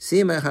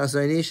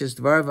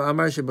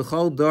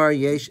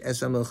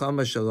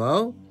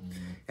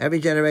 Every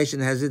generation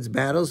has its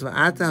battles.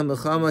 That's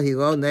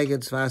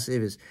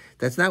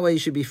not what you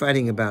should be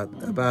fighting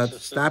about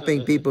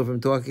stopping people from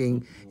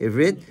talking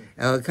Ivrit.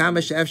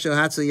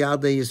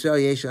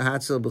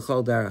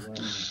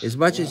 As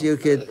much as you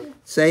could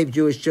save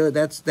Jewish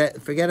children,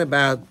 forget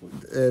about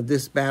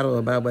this battle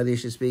about whether you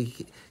should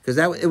speak, because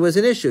it was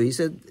an issue. He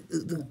said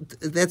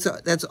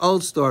that's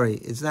old story.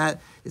 It's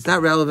not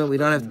relevant. We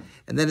don't have.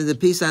 And then in the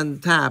piece on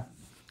top,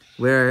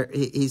 where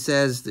he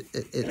says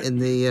in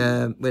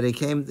the where they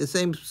came, the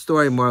same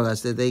story more or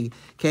less, that they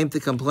came to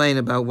complain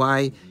about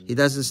why he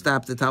doesn't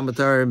stop the Talmud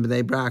Torah and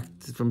Bnei Brak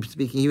from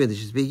speaking Hebrew. They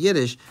should speak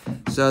Yiddish.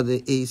 So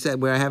he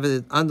said, where I have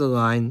it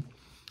underlined,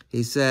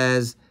 he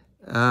says,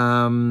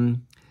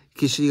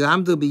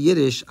 Kishilamdu be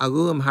Yiddish,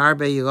 agulam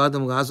harbe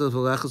yiladim lazos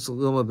v'lechus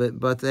l'luma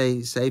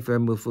b'batei sefer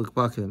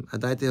mufukpakim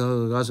adayti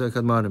l'lazor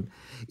kadmonim.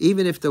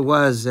 Even if there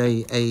was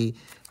a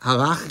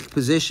halachic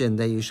position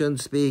that you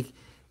shouldn't speak.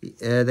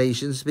 They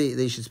should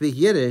speak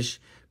Yiddish,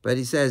 but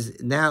he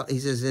says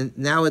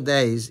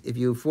nowadays, if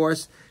you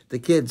force the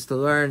kids to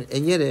learn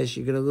in Yiddish,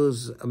 you're going to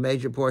lose a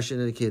major portion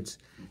of the kids,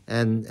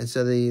 and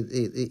so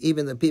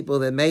even the people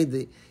that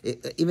made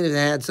even if they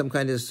had some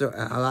kind of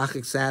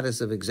halachic status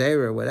of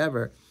Xera or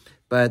whatever,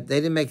 but they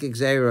didn't make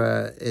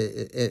Xera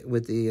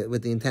with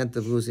the intent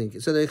of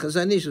losing. So the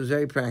Chazon Ish was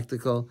very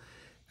practical.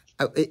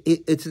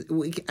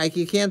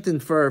 You can't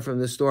infer from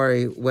the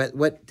story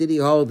what did he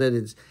hold that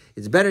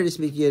it's better to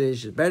speak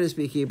Yiddish, it's better to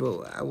speak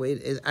Hebrew. I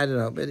don't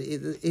know, but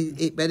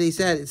he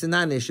said it's a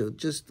non-issue.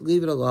 Just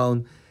leave it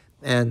alone,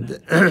 and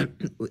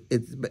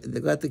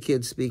let the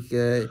kids speak.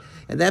 And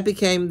that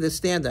became the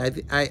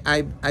standard.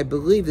 I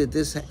believe that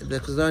the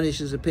Chazon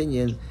Ish's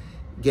opinion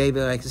gave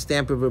a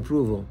stamp of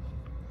approval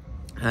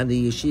on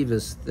the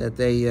yeshivas that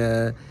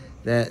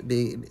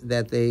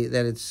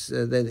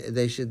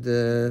they should.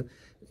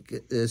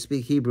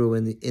 Speak Hebrew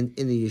in the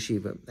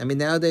yeshiva. I mean,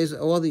 nowadays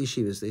all the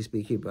yeshivas they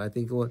speak Hebrew. I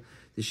think I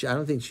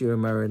don't think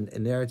shiur are in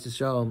Eretz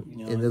Yisrael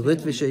in the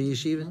Litvish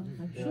yeshiva.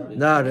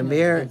 No, the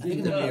Mir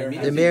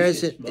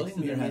is.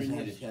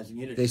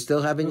 They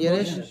still have in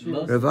Yiddish.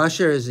 Rav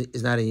Asher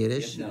is not in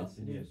Yiddish.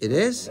 It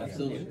is.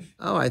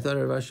 Oh, I thought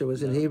Rav Asher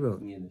was in Hebrew.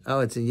 Oh,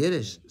 it's in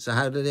Yiddish. So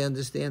how do they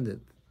understand it?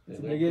 It's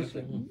a big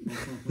issue.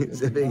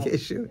 It's a big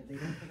issue.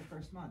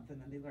 Month and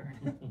then they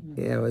learn.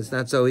 Yeah, well, it's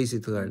not so easy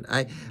to learn.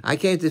 I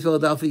came to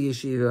Philadelphia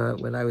Yeshiva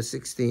when I was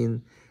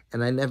 16,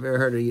 and I never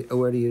heard a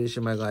word of Yiddish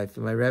in my life.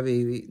 And my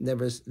Rebbe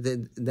never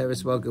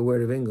spoke a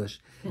word of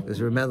English. It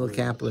was Mendel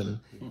Kaplan,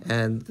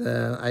 and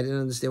I didn't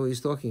understand what he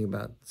was talking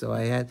about. So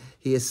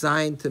he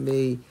assigned to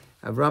me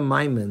Avram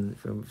Maimon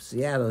from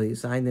Seattle. He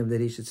assigned him that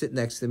he should sit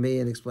next to me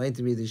and explain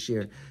to me the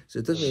shiur. So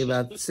it took me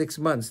about 6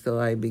 months till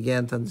I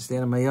began to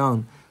understand on my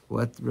own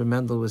what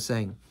Mendel was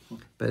saying.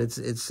 But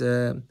it's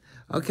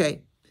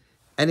okay.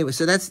 Anyway,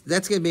 so that's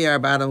going to be our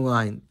bottom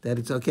line, that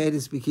it's okay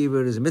to speak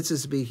Hebrew. There's a mitzvah to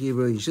speak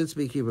Hebrew. You should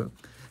speak Hebrew.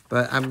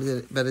 But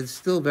it's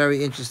still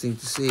very interesting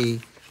to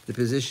see the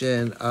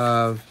position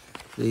of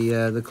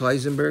the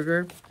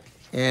Kloisenberger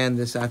and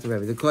the Sater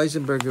Rebbe. The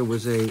Kloisenberger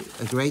was a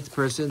great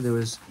person. There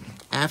was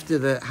after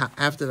the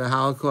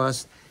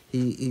Holocaust,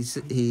 he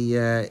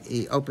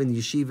opened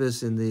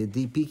yeshivas in the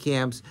DP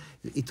camps.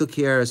 He took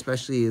care,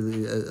 especially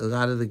a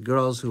lot of the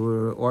girls who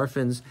were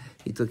orphans.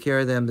 He took care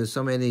of them. There's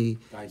so many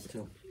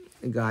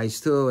guys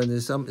too, and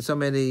there's so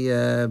many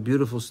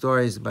beautiful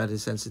stories about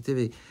his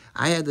sensitivity.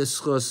 I had the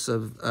schus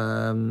of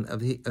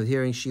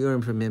hearing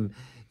shiurim from him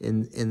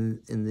in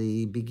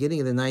the beginning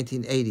of the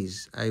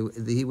 1980s.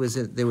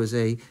 There was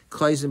a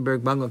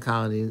Kloisenberg bungalow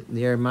colony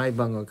near my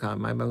bungalow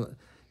colony,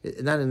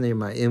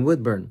 in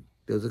Woodburn.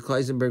 There was a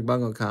Kloisenberg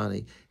bungalow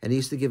colony, and he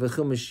used to give a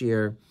chumash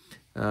shiur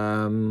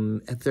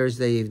at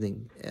Thursday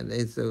evening, and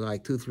it's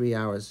like 2-3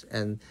 hours,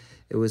 and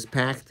it was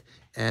packed.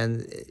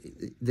 And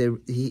the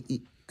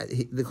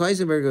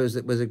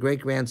Kloisenberger was a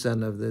great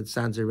grandson of the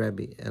Sanzer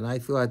Rebbe, and I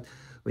thought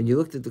when you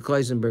looked at the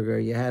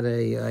Kloisenberger, you had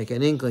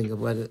an inkling of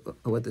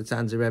what the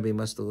Sanzer Rebbe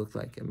must have looked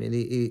like. I mean,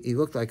 he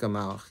looked like a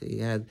malach. He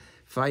had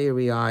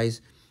fiery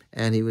eyes,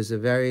 and he was a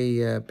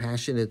very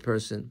passionate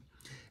person.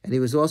 And he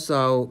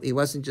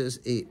wasn't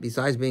just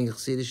besides being a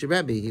Chassidish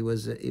Rebbe, he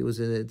was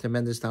a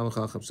tremendous Talmid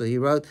Chacham. So he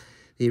wrote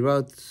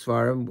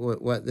Svarim.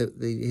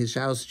 His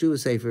Shalos Tshuva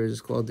Sefer is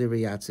called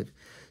Divrei Yatziv.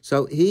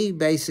 So he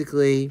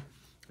basically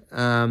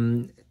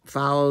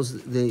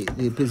follows he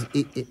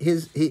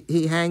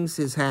hangs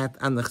his hat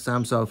on the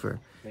Chassam Sofer.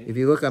 Okay. If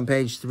you look on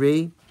page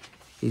 3,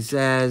 he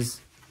says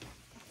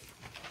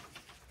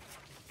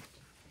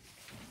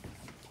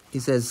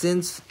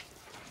since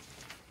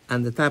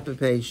on the top of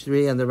page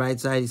 3 on the right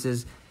side he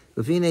says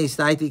Lufine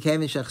istaiti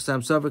kemin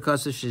shachsam sofer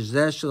kosev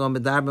shezeh shalom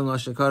bedarben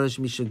lashon kodesh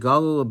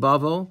mishegalu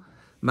lebavel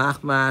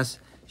machmas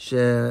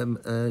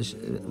machmas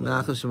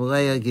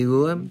shemaleya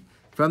giluim.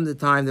 From the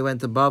time they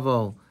went to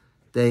Bavel,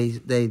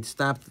 they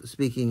stopped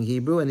speaking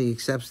Hebrew, and he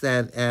accepts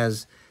that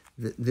as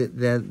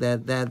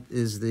that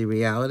is the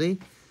reality.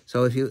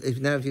 So if you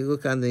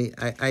look on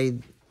I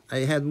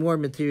had more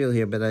material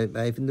here, but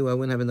I knew I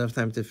wouldn't have enough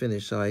time to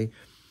finish, so I'm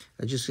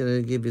just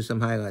going to give you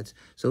some highlights.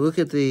 So look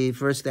at the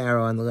first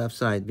arrow on the left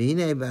side.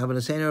 B'hinei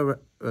b'avonosenu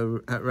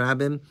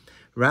rabim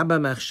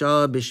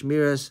machshala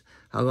b'shmiras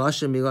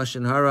halashon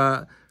milashon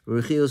hara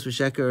v'rechilus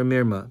v'sheker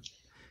u'mirma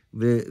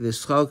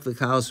v'schok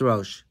v'kalos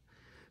rosh.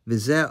 So he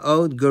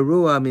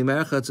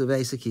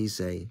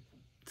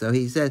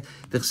said,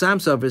 the Chassam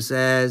Sofer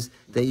says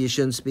that you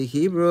shouldn't speak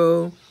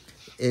Hebrew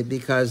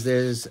because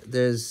there's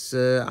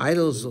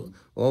idols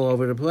all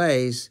over the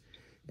place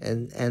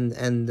and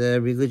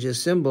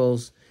religious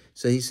symbols.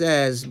 So he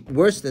says,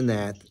 worse than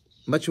that,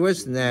 much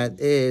worse than that,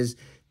 is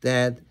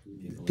that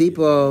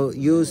people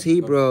use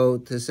Hebrew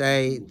to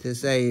say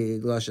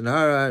Lashon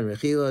Hara and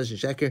Rechilas and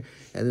Sheker,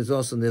 and there's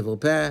also Nivel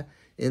Peh.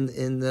 In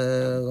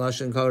the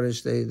Lashon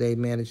Kodesh, they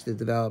managed to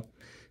develop.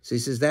 So he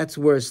says that's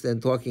worse than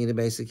talking in the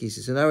basic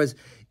cases. In other words,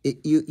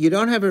 you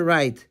don't have a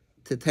right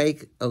to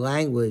take a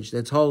language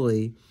that's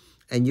holy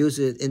and use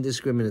it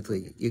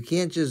indiscriminately. You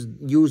can't just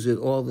use it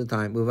all the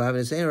time.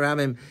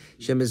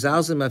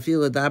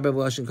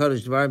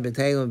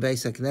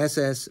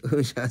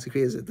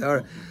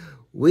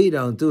 We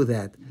don't do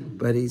that,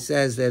 but he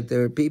says that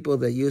there are people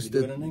that used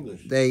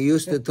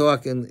to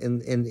talk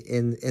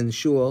in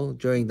shul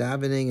during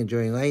davening and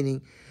during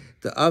laning.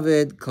 The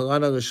Avid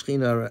Kalana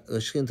l'Shchina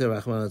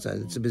Rachman.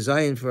 It's a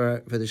bizayin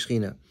for the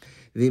Shchina.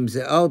 V'im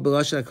ze'od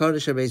b'lashon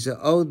hakodesh harei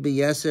ze'od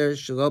b'yeser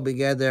shelo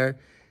b'geder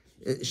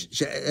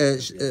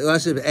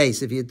lashon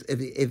b'eis.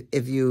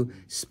 If you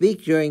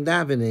speak during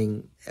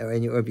davening or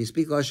if you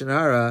speak lashon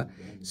hara,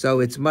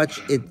 so it's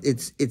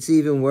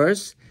even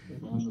worse. He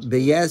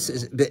takes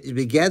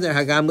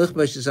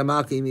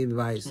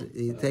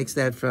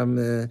that from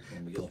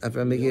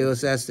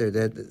Megillah Esther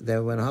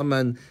that when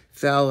Haman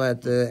fell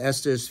at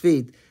Esther's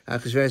feet, in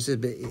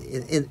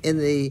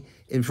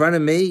front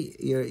of me,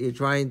 you're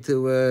trying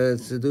to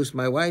seduce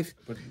my wife.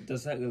 But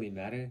does that really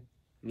matter?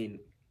 I mean,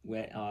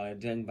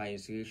 during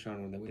Bayis Rishon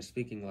when they were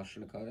speaking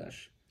Lashon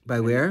Kodesh. By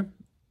where?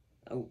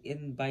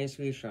 In Bayis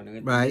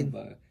Rishon, right?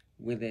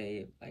 Were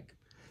they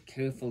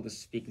careful to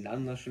speak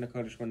non-Lashon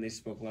Kodesh when they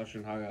spoke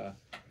Lashon Hara?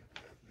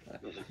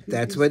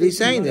 That's what he's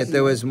saying, that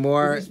there was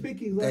more.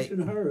 Speaking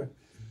Lashon Hara.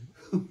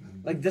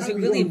 Does it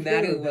really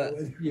matter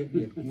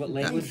what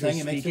language you're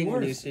speaking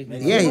when you're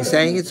speaking? Yeah, he's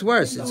saying it's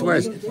worse. It's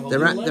worse. The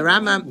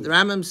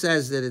Rambam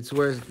says that it's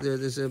worse.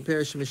 There's a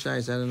Parish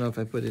Mishnayos. I don't know if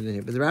I put it in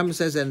here, but the Rambam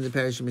says that in the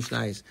Parish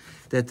Mishnayos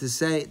that to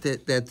say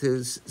that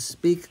to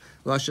speak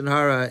Lashon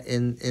Hara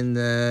in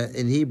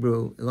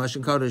Hebrew, in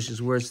Lashon Kodesh,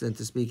 is worse than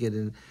to speak it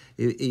in.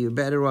 You're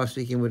better off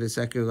speaking with a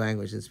secular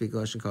language than speak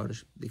Lashon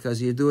Kodesh,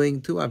 because you're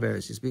doing two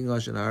averos. You're speaking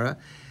Lashon Hara,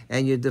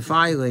 and you're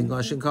defiling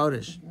Lashon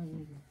Kodesh.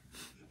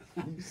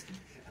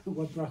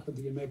 What bracha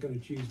do you make on a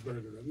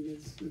cheeseburger? I mean,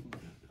 it's...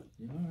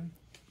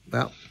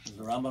 Well... Is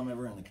the Rambam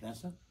ever in the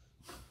Knesset?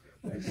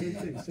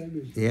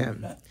 Yeah.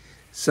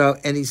 So,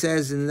 and he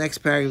says in the next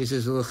paragraph, he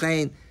says,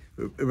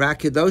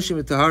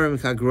 Rakedoshim Taharim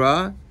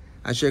Kagra.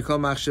 Asher kol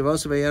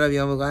machshavos v'yarav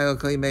yom v'layla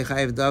kol yimei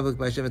chayiv davuk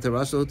b'Hashem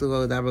v'tarasul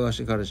utolo davar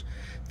lashon kodesh.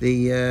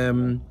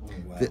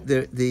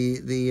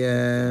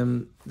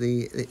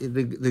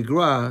 The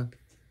Gra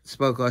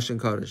spoke lashon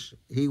kodesh.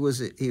 He was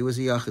a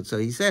yachid. So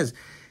he says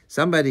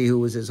somebody who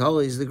was as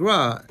holy as the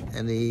Gra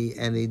and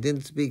he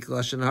didn't speak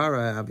lashon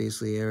hara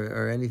obviously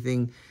or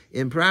anything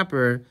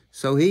improper.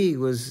 So he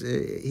was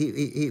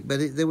but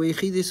there were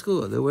yechidei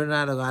school. There were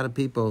not a lot of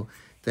people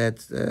that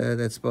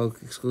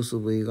spoke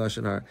exclusively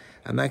lashon hara.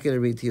 I'm not going to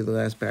read to you the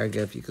last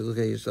paragraph. You can look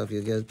at it yourself.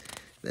 You'll get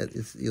that.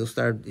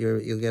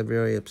 You'll get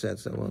very upset.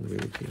 So I won't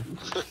read it to you.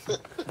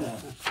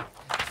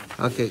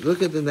 Okay,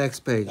 look at the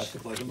next page.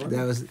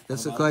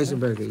 That's the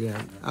Kleisenberger.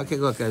 Yeah. Okay,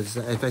 look.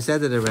 If I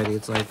said it already,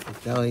 it's like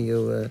telling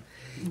you.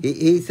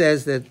 He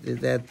says that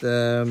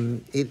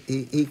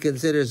he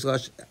considers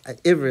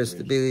ivris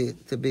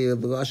to be a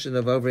lashon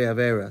of Ovrei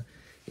Avera.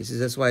 He says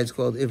that's why it's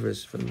called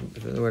ivris from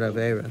the word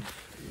Avera.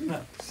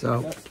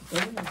 So.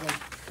 Doesn't his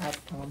top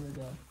Talmud,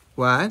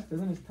 What?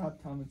 Doesn't his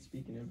top Talmud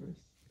speak in Ivris?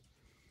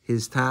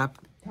 His top?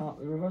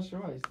 Rav Asher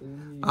Weiss.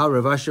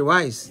 Rav Asher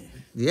Weiss.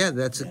 Yeah,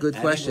 that's a good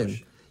question.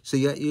 English. So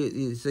you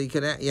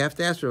have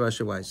to ask Rav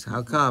Asher Weiss.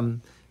 How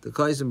come the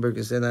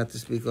Kleisenberger said not to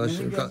speak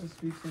Lashon? He also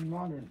speaks in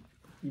modern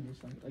Hebrew,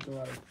 like a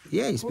lot of.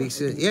 Yeah, he speaks.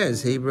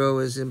 His Hebrew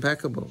is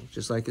impeccable,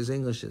 just like his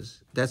English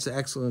is. That's an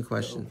excellent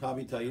question. He'll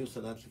probably tell you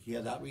so that he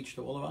had outreach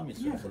to all of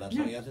Amisrael, so that's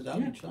why he has his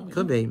outreach.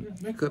 Could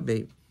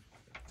be.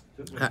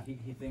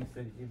 He thinks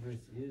that Ivris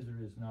is or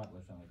is not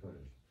Lashon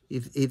HaKodesh.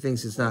 He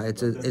thinks it's not.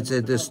 It's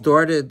a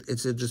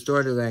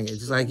distorted language.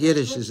 It's like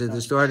Yiddish is a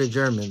distorted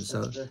German.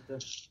 So then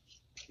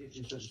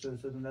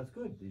that's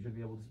good. You should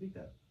be able to speak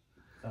that.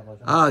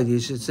 Oh, you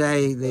should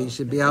say they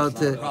should be able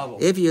to.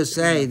 If you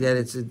say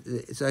that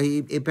so he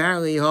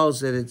apparently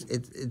holds that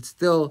it's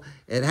still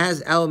it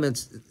has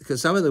elements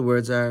because some of the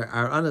words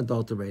are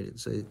unadulterated.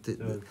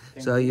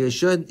 So you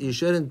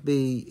shouldn't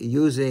be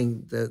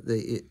using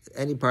the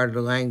any part of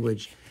the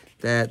language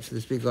that to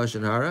speak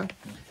lashon hara,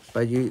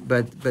 but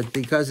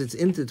because it's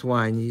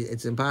intertwined,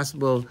 it's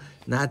impossible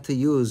not to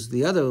use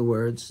the other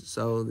words.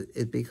 So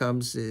it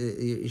becomes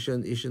you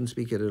shouldn't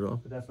speak it at all.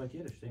 But that's like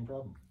Yiddish, same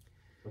problem.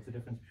 What's the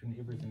difference between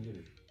Ivris and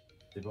Yiddish?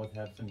 They both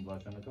have some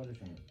Lashon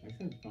HaKodesh in it. I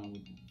said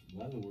with a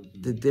lot of words.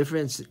 The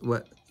difference,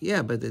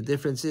 yeah, but the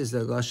difference is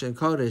that Lashon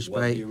Kodesh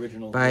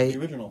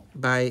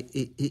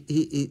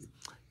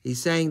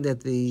he's saying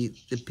that the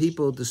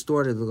people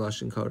distorted the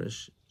Lashon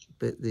Kodesh,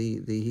 but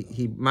the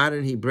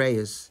modern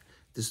Hebraeus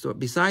distort.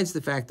 Besides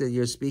the fact that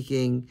you're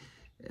speaking,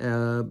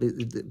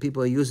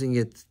 people are using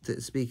it to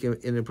speak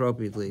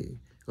inappropriately.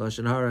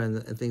 Lashon hara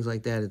and things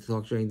like that, and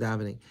talk during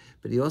davening.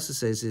 But he also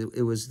says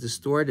it was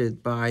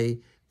distorted by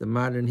the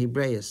modern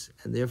Hebraeus,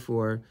 and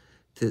therefore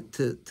to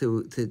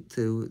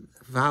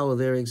follow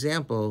their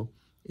example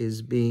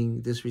is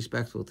being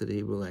disrespectful to the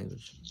Hebrew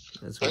language.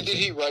 That's when did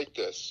he write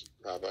this,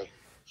 Rabbi?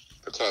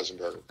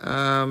 Kleisenberger.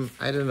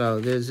 I don't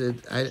know.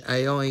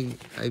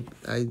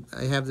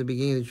 I have the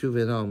beginning of the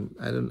Tshuva at home.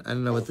 I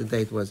don't know what the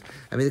date was.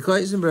 I mean, the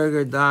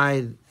Kleisenberger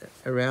died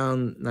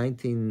around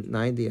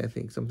 1990, I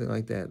think, something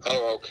like that.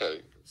 Oh,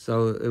 okay.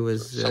 So it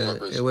was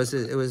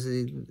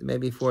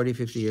maybe 40,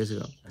 50 years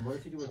ago. And what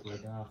did he do with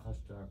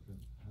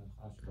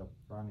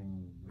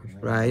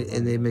right,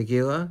 in the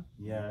Megillah?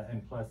 Yeah,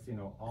 and plus,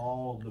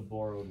 all the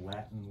borrowed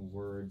Latin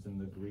words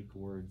and the Greek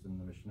words and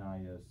the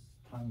Mishnayos,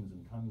 tons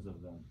and tons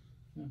of them.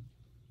 Yeah.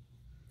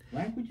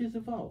 Languages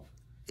evolve.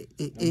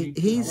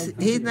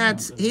 He's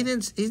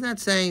not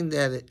saying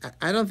that.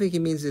 I don't think he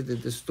means that the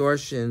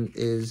distortion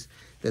is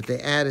that they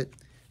added.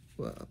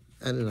 Well,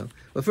 I don't know.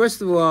 Well,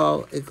 first of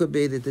all, it could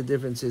be that the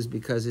difference is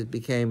because it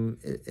became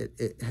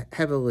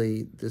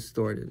heavily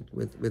distorted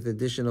with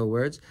additional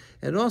words,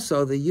 and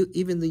also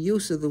even the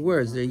use of the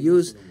words. They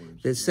use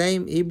the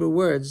same Hebrew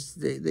words.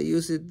 They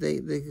use it.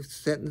 The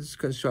sentence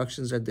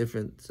constructions are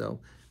different. So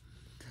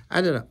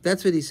I don't know.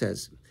 That's what he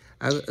says.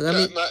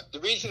 The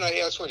reason I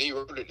asked when he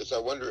wrote it is I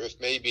wonder if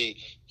maybe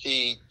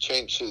he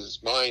changed his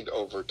mind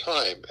over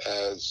time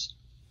as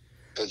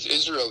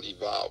Israel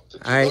evolved.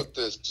 I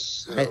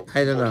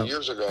don't know.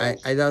 Years ago.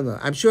 I don't know.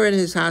 I'm sure in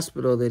his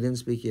hospital they didn't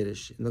speak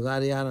Yiddish. In the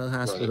Gladiano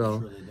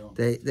hospital,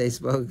 they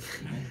spoke.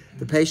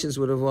 The patients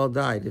would have all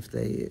died if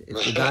the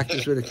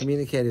doctors would have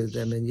communicated with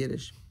them in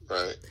Yiddish.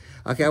 Right.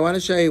 Okay, I want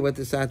to show you what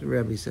the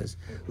Satmar Rebbe says.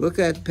 Look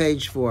at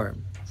page 4.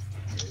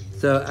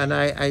 So, and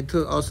I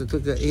took.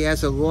 He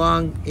has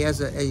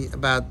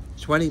about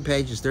 20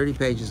 pages, 30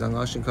 pages on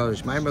Lashon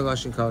Kodesh. Maimer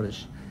Lashon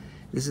Kodesh.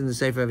 This is in the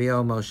Sefer of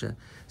Yoel Moshe.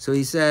 So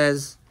he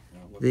says.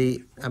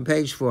 On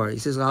page 4, he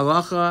says,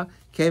 "Halacha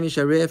came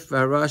sharif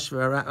v'arash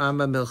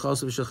v'rama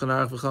milchos v'shulchan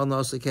aruch v'chol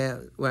nosei."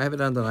 Well, I have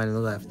it underlined on the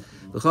left.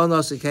 V'chol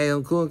nosei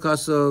keim kulan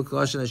kasu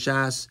koloshen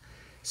hashas.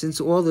 Since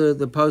all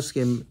the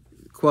poskim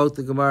quote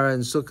the Gemara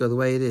and Sukkah the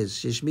way it is,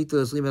 sheshmitu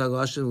eslim el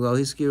haloshen v'lo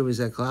hiskiru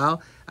mizeklau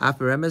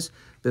aperemes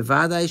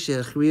bevadai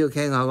shechriu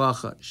kein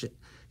halacha.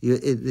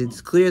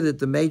 It's clear that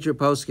the major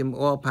poskim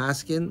all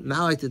paskin,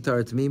 not like the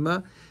Torah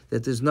Tamima,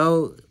 that there's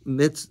no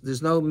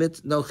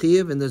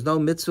chiyuv and there's no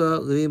mitzvah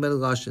l'vim el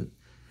lashon.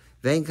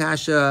 Vein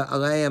kasha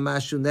alaya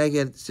mashu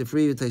neged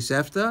sifri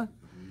v'tosefta.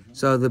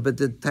 So but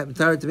the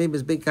Torah to me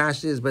is big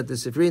kasha is, but the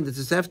sifri and the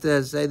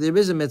tosefta say there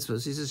is a mitzvah.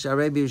 He says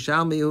sharebi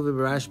yushalmi uvi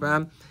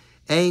b'rashbam.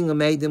 Ein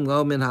l'meidim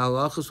lo min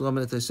halachos lo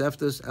min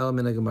toseftas el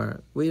min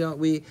gemara. We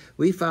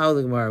follow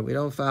the Gemara. We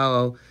don't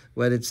follow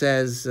what it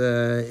says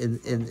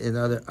in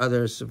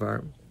other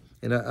sefarim,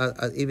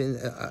 even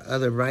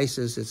other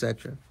rices,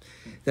 etc.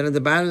 Then at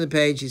the bottom of the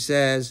page he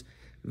says,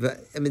 the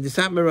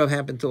Satmar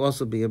happened to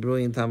also be a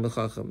brilliant Talmid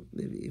Chacham.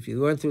 If you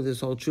learn through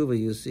this whole tshuva,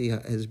 you'll see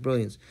his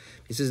brilliance.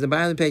 He says, the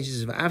bottom of the page, he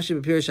says,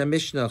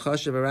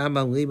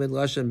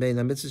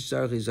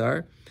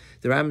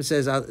 the Rambam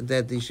says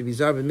that he should be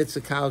zar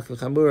b'mitzvah kala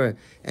v'chamura,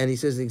 and he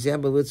says the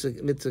example of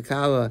mitzvah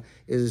kala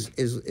is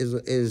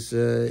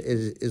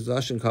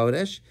lashon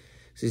kodesh.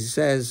 So he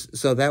says,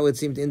 so that would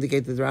seem to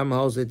indicate that the Rambam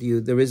holds that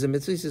there is a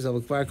mitzvah. He says, "Al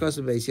kfar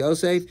kosav beis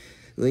Yosef,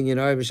 linyan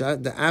ar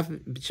b'shat the af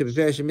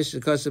shebeperish mishnah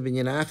kosav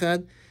binyan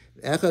achad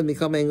echad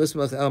mikol mein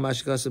lusmach el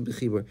mash kosav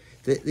b'chibur."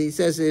 He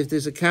says if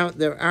there's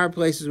there are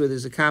places where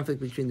there's a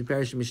conflict between the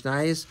Perish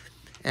Mishnayos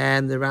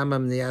and the Rambam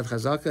and the Yad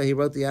Chazaka. He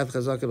wrote the Yad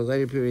Chazaka at a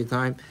later period of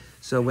time.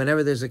 So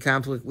whenever there's a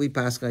conflict, we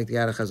pass like the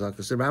Yad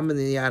Chazaka. So Rambam in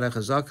the Yad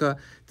Chazaka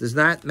does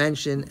not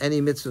mention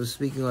any mitzvah of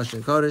speaking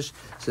Lashon Kodesh.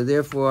 So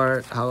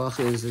therefore,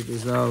 halacha is that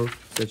there's no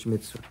such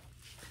mitzvah.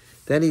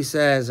 Then he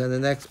says on the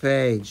next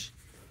page,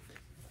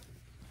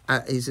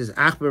 he says,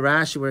 Ach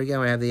b'Rashi, where again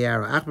we have the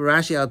arrow. Ach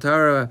b'Rashi al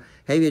Torah,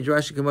 hevi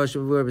drasha kamosh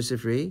v'vur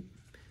b'sifri.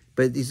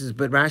 But he says,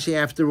 but Rashi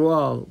after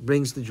all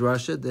brings the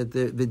drasha that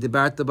the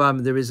debar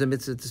tabam there is a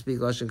mitzvah to speak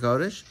Lashon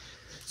Kodesh.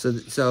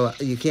 So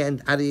you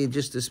can't. How do you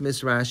just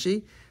dismiss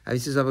Rashi? He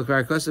says,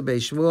 "Avakar kosa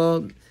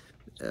beishmuel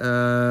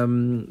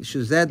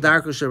shuzed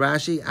darko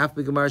sharashi af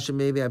begamar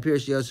shemevi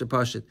apirish yoser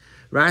pashit."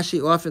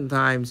 Rashi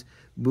oftentimes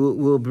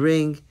will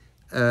bring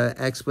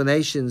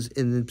explanations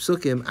in the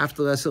psukim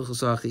after lesil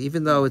chasachi,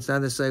 even though it's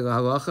not necessarily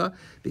halacha,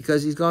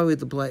 because he's going with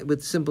the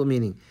simple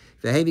meaning.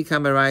 Vehevi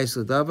kamarayis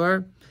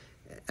l'davar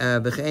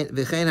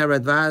v'chein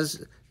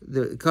haradvaz.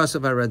 The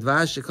kosav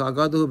haradvaz shekal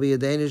gadol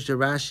b'yadenish to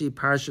Rashi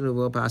parshan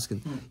uvo paskin.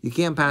 You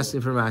can't pass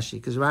him from Rashi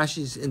because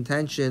Rashi's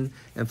intention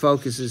and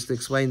focus is to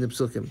explain the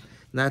psukim,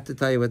 not to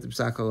tell you what the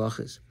psak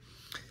halach is.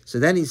 So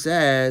then he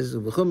says,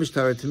 "V'chumish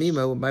Torah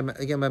Tamima,"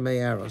 again by my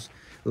arrows.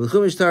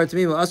 "V'chumish Torah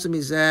Tamima also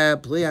means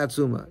pli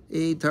atzuma."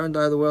 He turned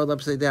the world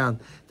upside down.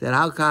 That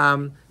how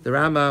come the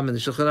Rambam and the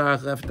Shulchan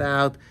Aruch left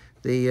out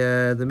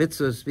the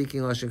mitzvah of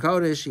speaking Lashon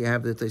Kodesh? You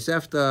have the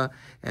Tosefta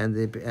and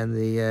the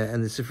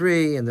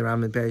Sifri and the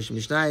Rambam Perish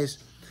Mishnayos.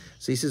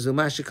 So he says,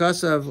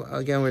 "Umashikasav."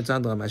 Again, where it's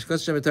on the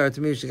Umashikasav Torah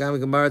Tamim Shigam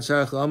Gemara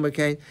Tzarach Omer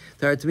Kain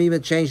Torah Tamim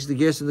changed the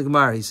gears in the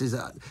Gemara. He says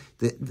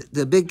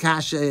the big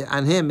kasha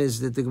on him is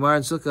that the Gemara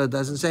in Sukkah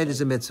doesn't say there's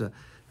a mitzvah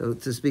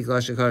to speak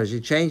Lashon Kodesh.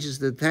 It changes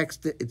the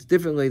text it's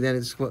differently than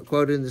it's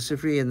quoted in the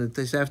Sifri and the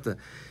Tosefta.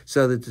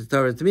 So that the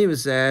Torah Tamim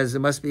says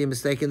there must be a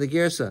mistake in the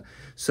Girsa.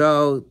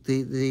 So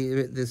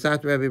the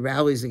Sat Rebbe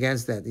rallies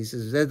against that. He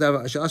says,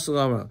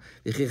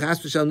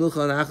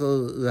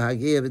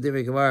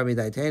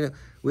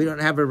 we don't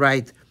have a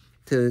right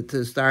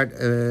to start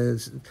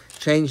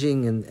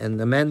changing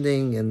and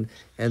amending and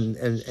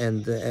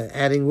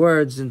adding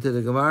words into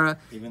the Gemara.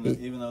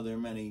 Even though there are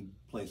many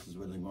places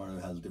where the Gemara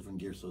has different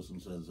girsos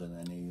and says that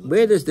any...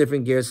 Where there's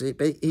different gears,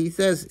 but he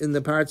says in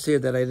the parts here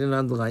that I didn't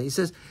underline, he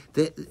says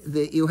that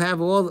you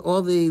have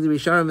all the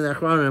Rishonim and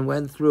Achronim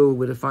went through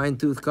with a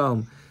fine-tooth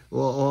comb,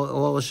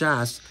 all the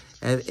Shas,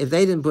 and if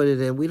they didn't put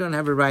it in, we don't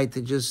have a right to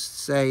just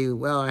say,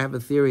 well, I have a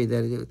theory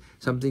that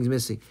something's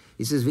missing.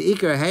 He says,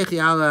 "V'ikar hechi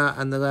ala"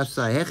 on the left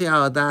side. Hechi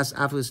ala das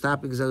afus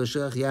tapik zel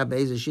shulach ya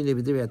be'ez shini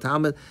b'divrei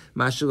talmud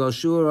mashul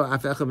shur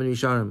af echad min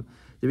Rishonim.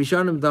 The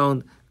Rishonim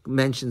don't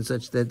mention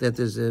such that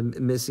there's a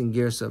missing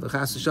girsa.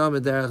 V'chas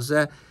Hashem derech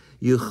zeh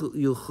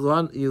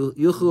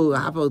yuchlu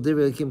hapol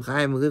divrei kim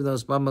chaim live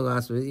those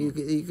bamalas.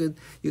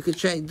 You could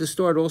change,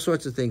 distort all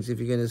sorts of things if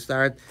you're going to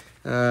start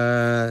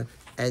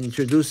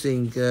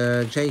introducing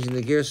changing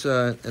the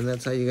girsa, and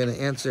that's how you're going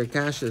to answer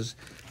kashas,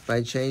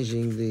 by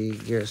changing the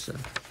girsa.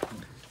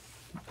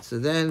 So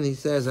then he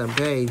says on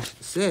page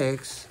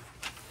 6,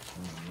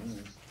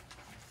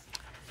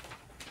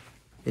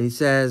 and he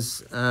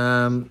says,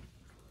 on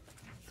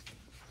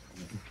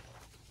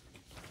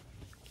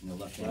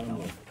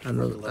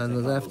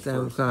the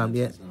left-hand column,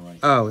 yeah.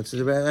 Oh, it's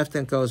the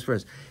left-hand goes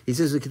first. He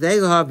says,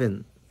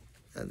 the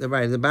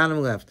right, the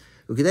bottom left.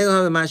 So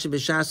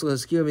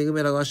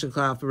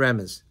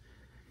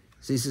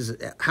he says,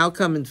 how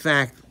come, in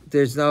fact,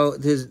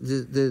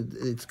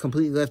 it's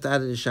completely left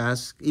out of the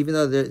Shas, even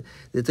though the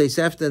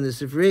Tosefta and the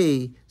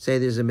Sifri say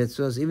there's a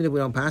mitzvah, so even if we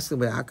don't pass them,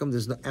 but how come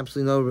there's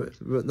absolutely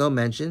no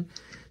mention?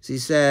 So he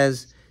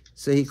says,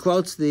 so he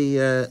quotes the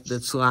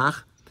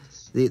Tzlach.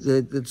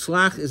 The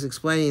Tzlach is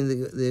explaining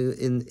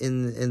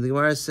in the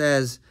Gemara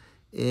says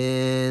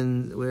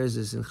where is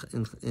this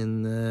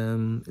in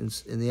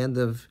the end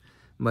of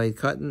my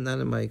cotton, not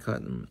in my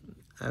cotton.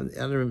 I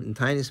don't know, in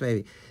Tinus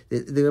maybe.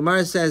 The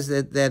Gemara says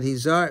that the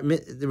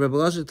Rebbe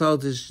Elazar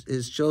told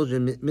his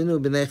children, Minu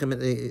b'nechem,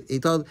 he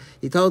told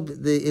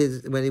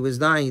when he was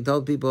dying, he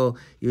told people,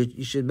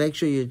 you should make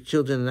sure your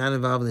children are not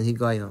involved in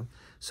Higayon.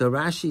 So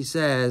Rashi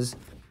says,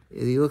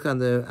 if you look on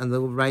the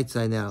right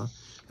side now,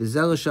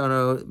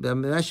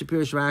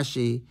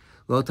 Rashi,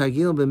 Lo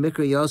targil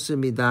b'mikra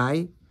yosem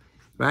midai.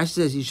 Rashi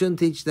says you shouldn't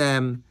teach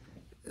them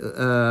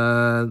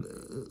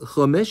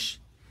chumash.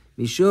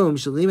 Mishum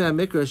shalim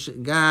mikra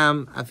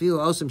gam afilu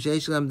osem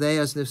sheish lam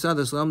deyas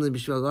nifsadas lam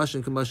b'shvil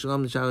lashon k'mo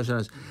shalom l'shalosh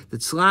shanas. The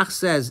Tzlach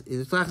says,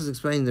 the Tzlach is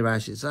explaining the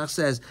Rashi. The Tzlach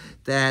says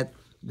that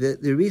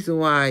the reason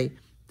why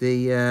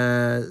the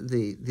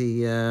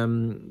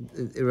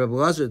Rebbe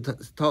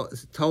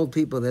Elazar told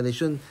people that they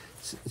shouldn't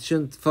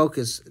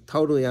focus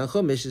totally on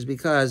chumash is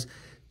because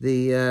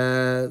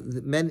the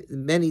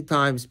many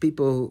times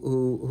people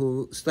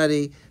who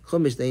study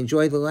chumash, they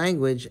enjoy the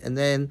language and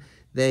then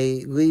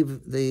they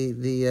leave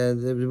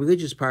the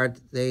religious part.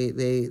 They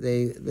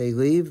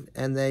leave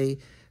and they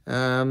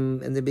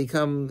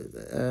become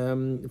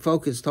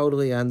focused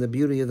totally on the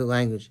beauty of the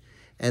language,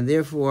 and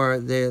therefore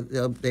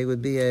they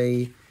would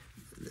be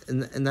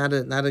not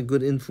a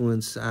good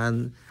influence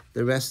on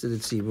the rest of the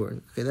tzibur.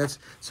 Okay, that's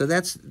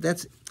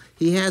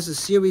he has a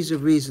series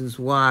of reasons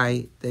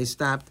why they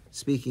stopped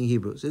speaking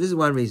Hebrew. So this is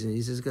one reason.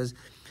 He says because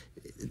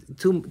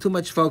too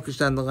much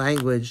focused on the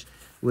language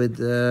would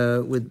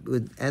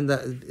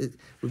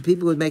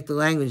people would make the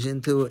language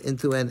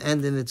into an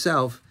end in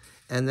itself,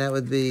 and that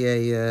would be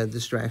a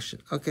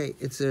distraction. Okay,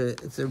 it's a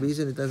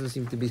reason. It doesn't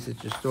seem to be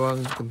such a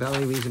strong,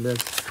 compelling reason, but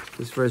that's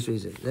his first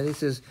reason. Then he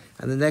says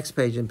on the next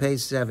page, on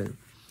page 7,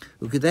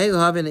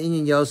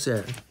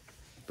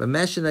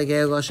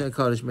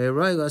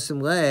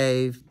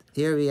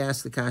 here he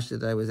asked the kasha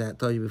that I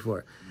told you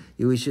before.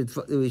 We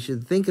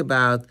should think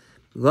about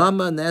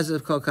Lama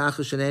Nezav Kol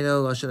Kachu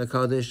Sheneno Lashon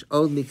HaKodesh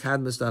Od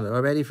Mikad Mastana.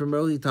 Already from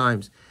early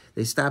times,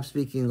 they stopped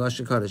speaking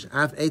Lashon Kodesh.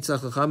 Af Eitzach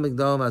Chacham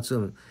Migdol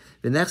Matzumim.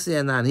 V'nechsi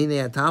Anan Hine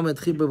Atalmud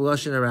Chibur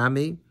B'Lashon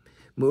Arami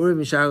Mu'ur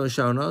Mishar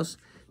Lashonos.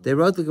 They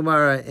wrote the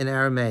Gemara in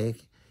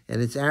Aramaic,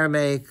 and it's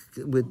Aramaic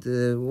with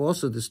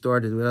also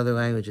distorted with other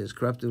languages,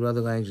 corrupted with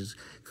other languages.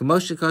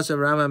 Kamosh Shekasa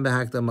Rambam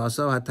Behakta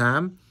Maso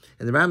Hatam.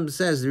 And the Rambam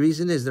says the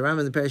reason is the Rambam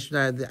in the Parish.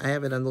 I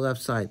have it on the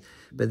left side,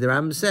 but the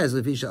Rambam says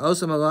Lefisha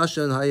Osam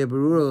Alashon Haya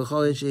Berura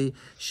L'Cholishi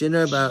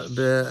Shinner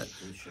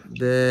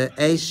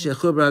Be'Eish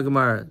Chubra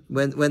Gemara.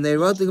 When they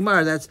wrote the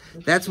Gemara,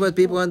 that's what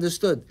people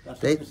understood.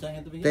 They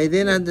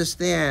didn't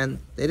understand.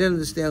 They didn't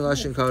understand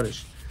Lashon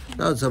Kodesh.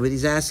 No, so but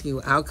he's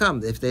asking how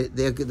come if they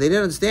didn't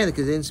understand it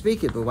because they didn't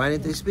speak it, but why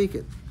didn't they speak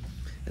it?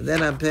 And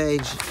then on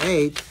page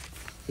 8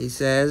 he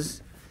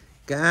says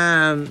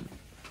Gam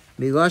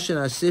Miloshin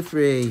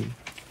Asifri.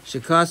 He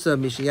says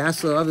even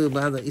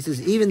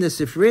the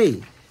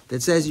Sifri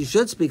that says you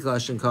should speak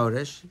Lashon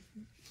Kodesh.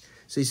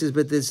 So he says,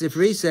 but the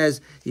Sifri says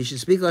you should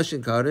speak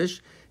Lashon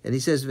Kodesh, and he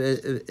says,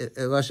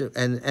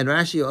 and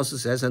Rashi also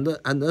says,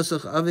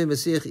 Anosach Avi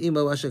Mesiach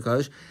Imo Lashon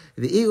Kodesh,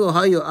 V'Igo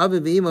Hayu Avi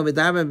V'Imo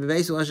Medaber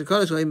B'Veis Lashon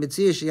Kodesh, V'Im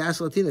Metziah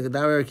Sheyas Latina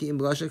Kedaber Ki'im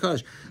Lashon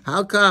Kodesh.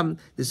 How come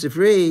the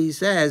Sifri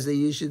says that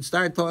you should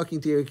start talking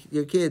to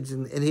your kids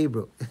in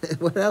Hebrew?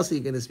 What else are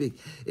you going to speak?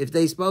 If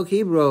they spoke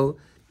Hebrew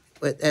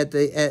at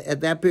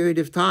that period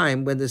of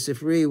time when the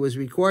Sifri was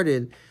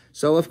recorded,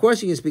 so of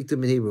course you can speak to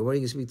them in Hebrew. What are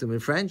you going to speak to them in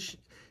French?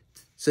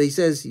 So he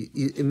says, and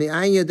when the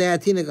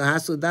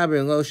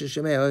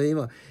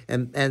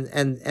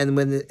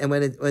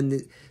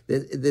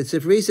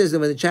Sifri says that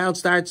when the child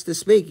starts to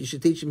speak, you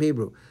should teach him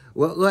Hebrew.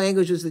 What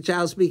language was the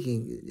child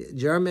speaking?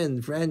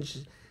 German, French,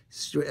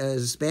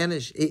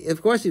 Spanish?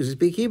 Of course he was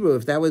speak Hebrew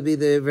if that would be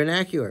the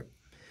vernacular.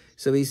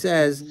 So he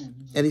says,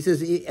 and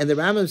the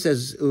Rambam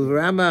says,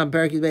 "Rambam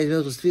Parakid Beis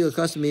Milchus Tefillah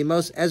Custom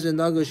Mimos Ezra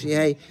Nogu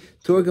Shehei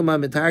Turgama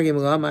Metargim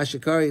Lam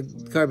Ashikari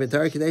Kar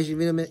Betar Kadesh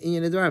Yivinu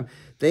Inyan Adoram."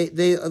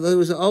 There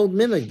was an old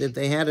minhag that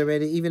they had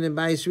already, even in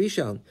Bayis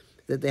Rishon,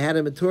 that they had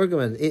a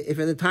Meturgaman. If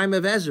in the time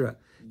of Ezra,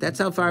 that's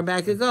how far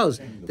back it goes.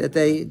 That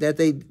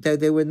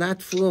they were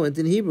not fluent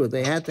in Hebrew.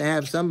 They had to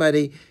have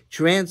somebody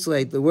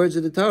translate the words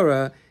of the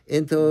Torah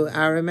into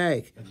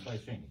Aramaic.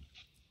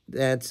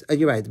 That's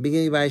you're right. The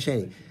beginning of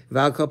Bayis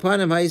Val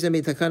Kopanim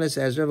Haizemi Takanas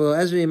Ezra. V'lo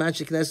Ezra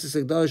Yimachik Knesses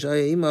Hagdosh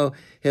Imo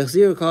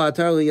Hechziru Kol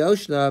Atar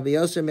Liyoshna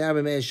V'Yoser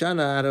Me'arba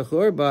Me'eshana Ad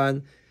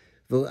HaChurban.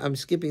 I'm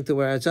skipping to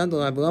where it's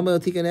underlined. V'Lama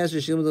Tikan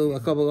Ezra Shilmu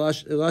Akol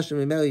Lashon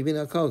Mimel Yivin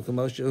Akol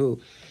Kamoshahu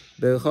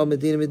B'Chol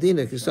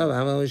Medina Kisav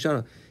Hamal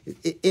Lishana.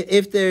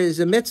 If there is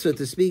a mitzvah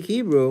to speak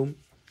Hebrew,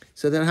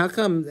 so then how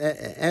come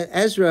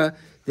Ezra?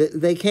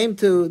 They came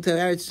to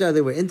Eretz Yisrael. They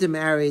were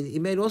intermarried. He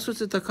made all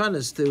sorts of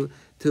takanas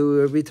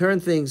to return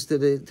things to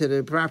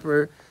the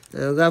proper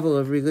level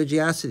of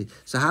religiosity.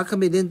 So how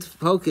come he didn't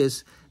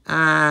focus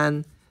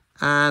on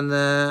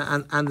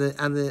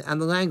the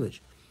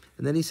language?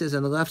 And then he says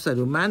on the left side,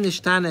 "Uman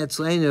nishtana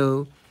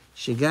etzleinu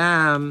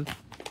shigam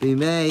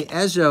b'mei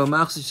Ezra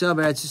u'malchus Yisrael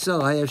b'Eretz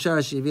Yisrael hayav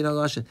shara sheyivinu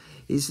lashon."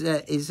 He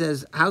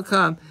says, how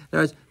come? In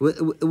other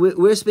words,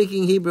 we're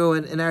speaking Hebrew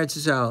in Eretz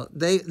Yisrael.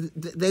 They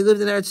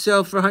lived in Eretz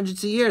Yisrael for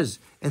hundreds of years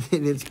and they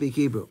didn't speak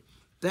Hebrew.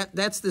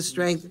 That's the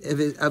strength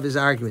of his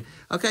argument.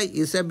 Okay,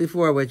 you said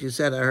before what you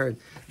said, I heard,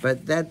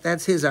 but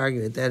that's his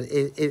argument, that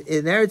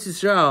in Eretz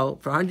Yisrael,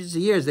 for hundreds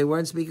of years, they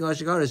weren't speaking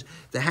Lashon Kodesh.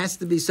 There has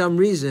to be some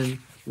reason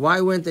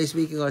why weren't they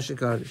speaking Lashon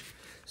Kodesh.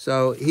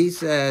 So he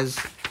says,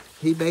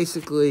 he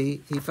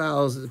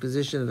follows the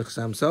position of the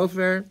Chassam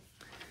Sofer.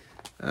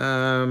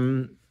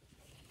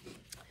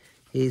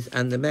 He's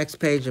on the next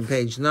page, on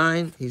page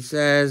 9, he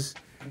says,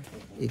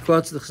 he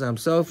quotes the Chassam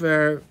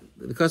Sofer,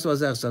 because was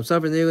der Chassam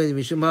Sofer nigel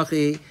mishum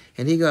hachi,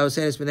 and he goes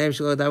saying it's benem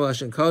shelo davar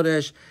Lashon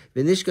Kodesh,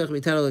 v'nishkach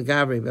mitanu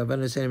legabri,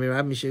 b'avanu saying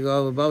mirab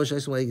mishigol v'bo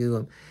shayis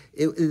le'gilum.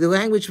 The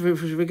language was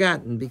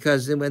forgotten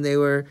because when they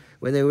were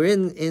in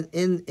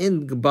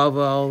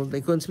Bavel,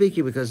 they couldn't speak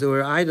it because there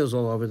were idols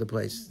all over the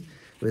place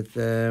with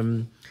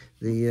the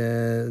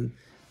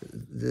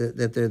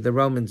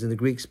Romans and the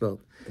Greeks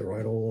built. They're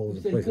right all over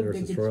the place in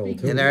Eretz Yisrael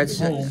too. In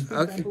Eretz,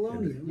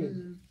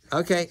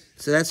 okay,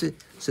 so that's it.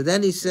 So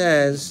then he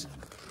says,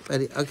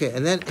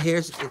 and then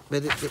here's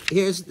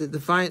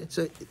the final.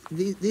 So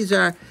these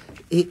are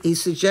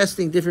he's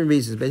suggesting different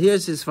reasons, but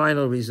here's his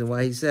final reason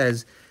why he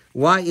says,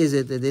 why is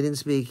it that they didn't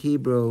speak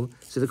Hebrew?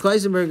 So the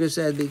Kloisenberger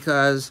said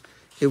because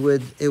it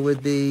would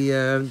be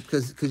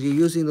because you're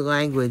using the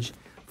language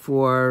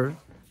for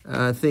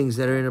things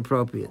that are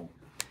inappropriate.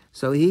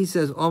 So he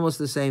says almost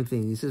the same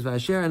thing. He says,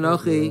 "Vasher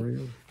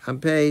Anochi," on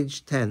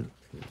page 10.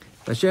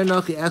 "Vasher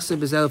Anochi echse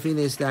bezel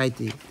fines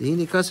daiti." The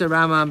hini koser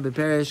Rambam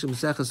beperish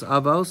umseches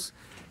Avos.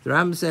 The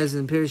Rambam says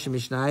in Pirish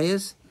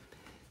Mishnayos.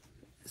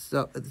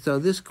 So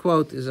this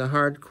quote is a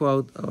hard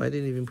quote. Oh, I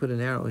didn't even put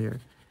an arrow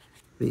here.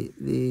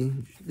 The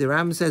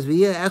Rambam says,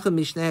 "V'yeh echad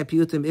mishnei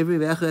piyutim ivri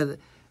v'echad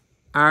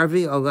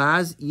arvi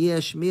olaz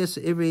yesh mias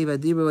ivri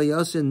v'adibur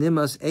v'yosin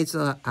nimos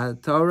etzel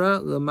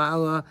haTorah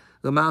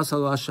l'malas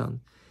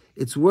halashon."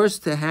 It's worse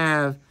to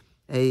have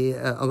a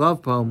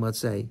love poem, let's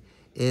say,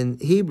 in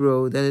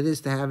Hebrew than it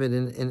is to have it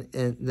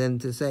than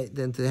to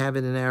have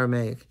it in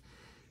Aramaic.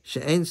 You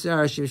should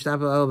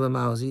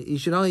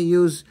only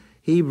use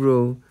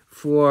Hebrew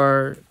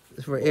for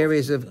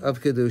areas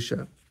of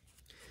kedusha.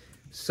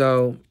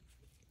 So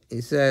he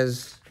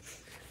says,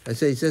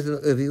 if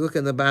you look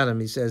at the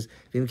bottom, he says,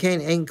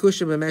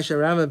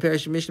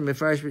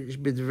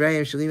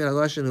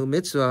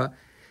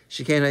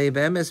 Shekain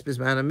hayebemes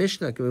bisman a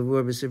mishnah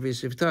kavur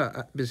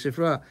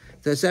b'sifra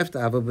tosefta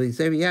avo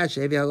b'sevi yach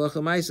evi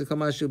halacha ma'isa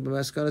kamashu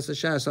b'maskanas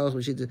hashas also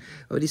what she did.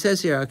 What he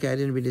says here, okay, I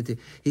didn't read it to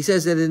you. He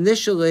says that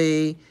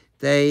initially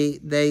they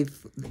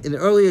in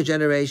earlier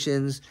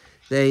generations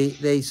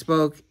they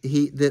spoke.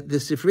 The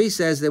Sifri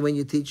says that when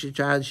you teach your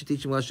child, you should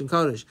teach him Lashon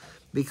Kodesh,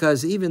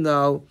 because even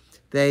though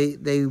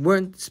they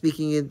weren't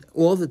speaking it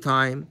all the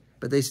time,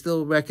 but they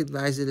still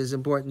recognize it as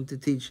important to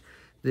teach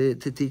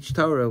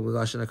Torah with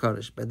Lashon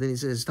HaKodesh. But then he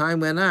says, as time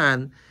went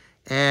on,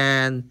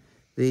 and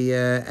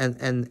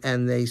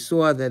they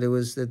saw that it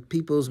was that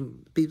people's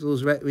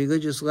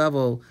religious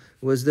level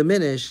was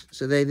diminished,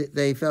 so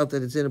they felt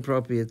that it's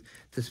inappropriate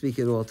to speak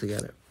it all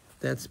together.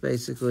 That's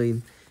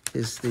basically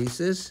his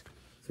thesis.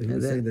 So he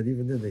was saying that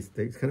even then, they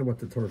kind of what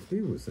the Torah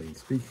was saying: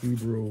 speak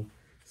Hebrew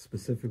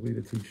specifically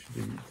to teach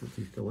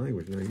the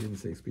language. Now he didn't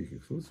say speak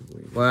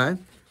exclusively. What?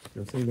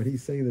 I'm saying, but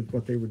he's saying that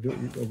what they were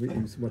doing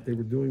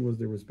was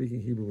they were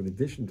speaking Hebrew in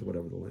addition to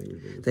whatever the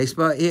language they were. They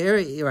spoke here.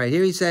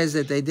 Here he says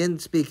that they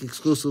didn't speak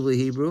exclusively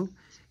Hebrew.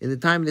 In the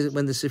time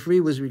when the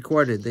Sifri was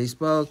recorded, they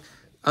spoke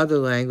other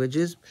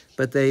languages,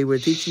 but they were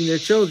teaching their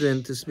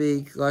children to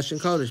speak Lashon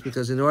Kodesh,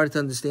 because in order to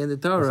understand the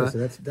Torah, so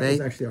that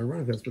was actually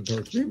ironic. That's what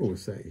Torah Tzniba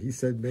was saying. He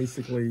said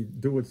basically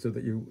do it so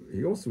that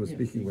he also was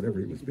speaking whatever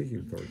he was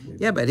speaking Torah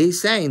Tzniba. Yeah, but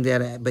he's saying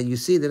that. But you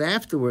see that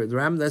afterward, the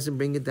Rambam doesn't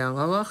bring it down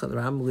halacha. The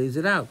Rambam leaves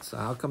it out. So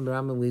how come the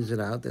Rambam leaves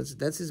it out?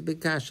 That's his big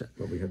kasha.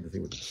 Well, we had the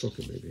thing with the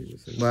psukim. Maybe he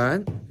was saying.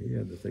 What? He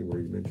had the thing where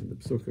he mentioned the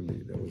psukim.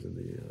 That was in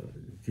the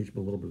teach him a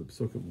little bit of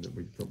psukim that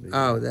we thought maybe.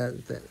 Oh, that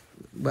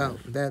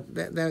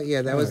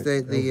was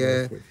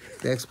the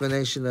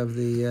explanation of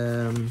the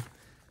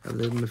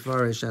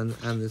Mefarish on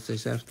the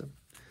Tosefta.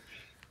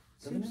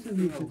 Seems to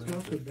me to talk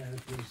about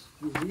this,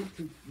 you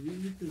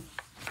need to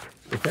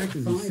the fact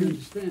is,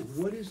 understand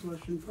what is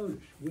Lashon Kodesh.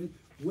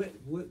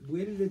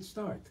 Where did it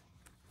start?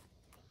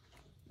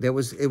 The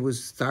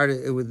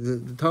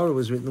Torah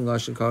was written in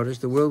Lashon Kodesh.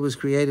 The world was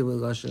created with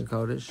Lashon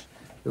Kodesh.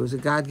 It was a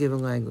God-given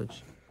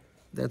language.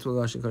 That's what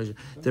Lashon Kodesh is.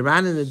 The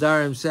Ran in the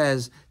Dharam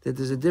says that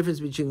there's a difference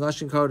between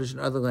Lashon Kodesh and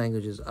other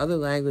languages. Other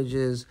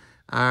languages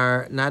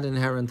are not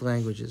inherent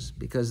languages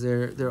because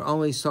they're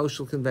only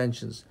social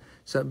conventions.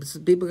 So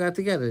people got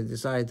together and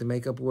decided to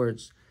make up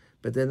words,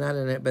 but they're not.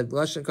 But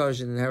Lashon Kodesh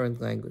is an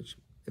inherent language.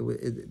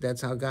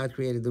 That's how God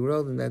created the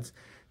world, and that's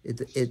it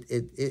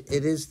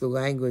is the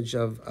language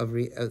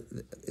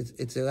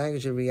it's a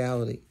language of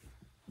reality,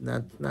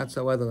 not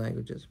so other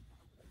languages.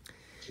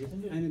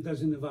 And it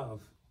doesn't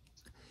evolve.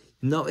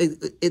 No,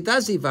 it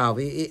does evolve.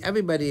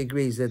 Everybody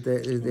agrees that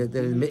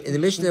the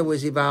Mishnah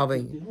was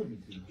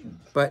evolving,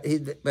 but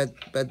the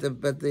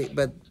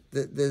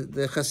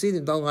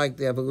Hasidim don't like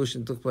the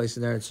evolution that took place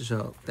in Eretz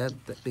Yisrael. That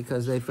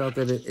because they felt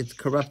that it's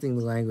corrupting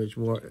the language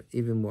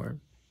even more.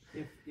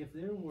 If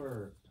there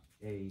were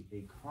a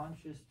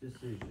conscious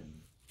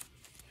decision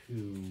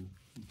to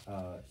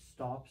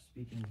stop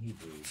speaking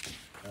Hebrew,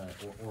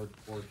 or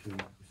to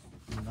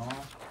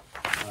not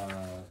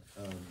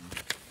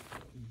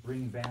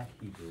bring back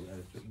Hebrew at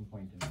a certain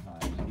point in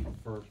time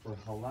for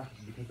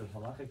halakha, because of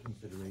halakha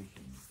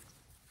considerations,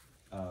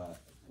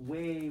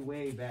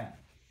 way back.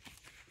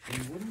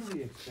 And wouldn't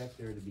we expect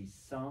there to be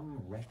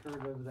some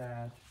record of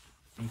that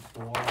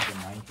before the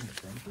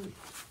 19th century?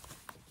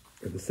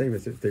 The same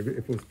as if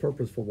it was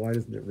purposeful, why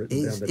isn't it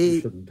written down that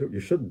you shouldn't do?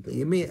 You shouldn't do.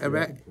 You mean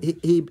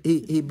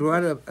he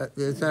brought up?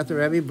 It's not the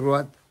Rebbe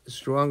brought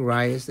strong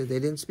riots that they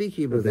didn't speak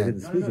Hebrew They then.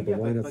 didn't speak it, but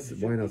why not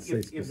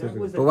say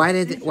specifically? But why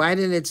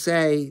didn't it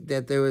say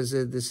that there was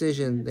a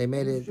decision? They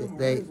made it.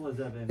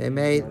 They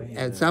made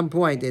at some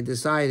point they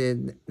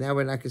decided now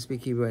we're not going to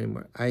speak Hebrew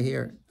anymore. I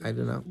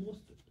don't know.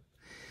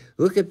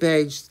 Look at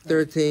page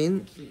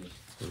 13.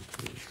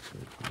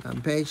 On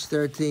page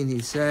 13, he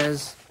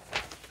says.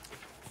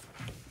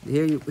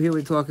 Here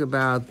we talk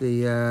about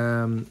the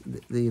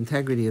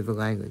integrity of the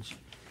language.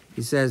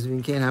 He says,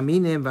 "V'inkein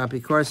haminim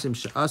v'apikorsim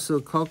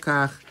she'asu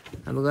kolkach,"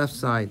 on the left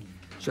side,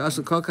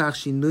 "she'asu kolkach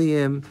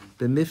shinuyim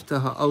b'miftah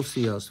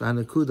ha'osios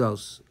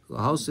v'hanakudos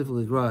l'hosif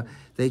l'gra."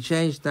 They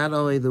changed not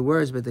only the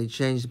words, but they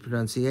changed the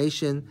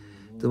pronunciation.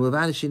 The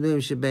muvad shinuyim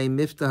shebei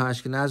miftah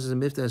ha'ashkenazis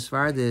and miftah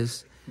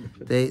ha'sfardis.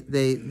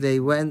 They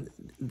went.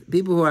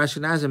 People who are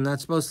Ashkenazim are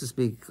not supposed to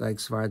speak like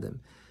Sfardim,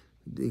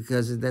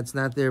 because that's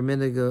not their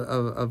minhag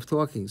of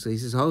talking. So he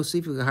says,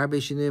 "Hosifu harbe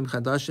shinim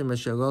chadashim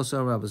asher lo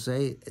som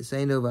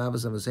rabbeinu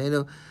v'avos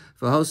avosenu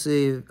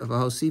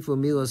v'hosifu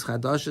milos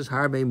chadashos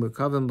harbe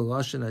murkavim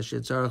b'loshen asher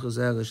tzarich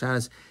uzel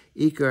l'shanas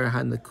ikar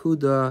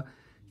hanakuda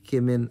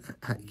kimin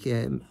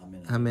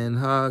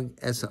hamenhag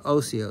es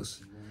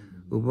ha'osios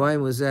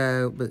u'boim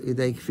wazeh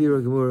idei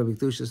kfiru gemura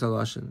b'kdushas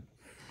haloshen."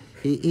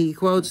 He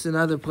quotes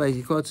another place.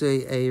 He quotes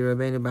a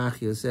Rabbeinu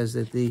Bachya who says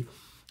that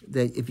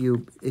if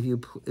you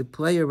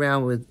play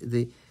around with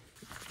the,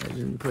 I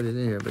didn't put it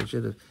in here, but I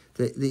should have.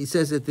 He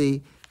says that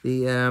the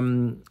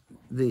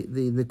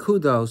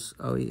kudos.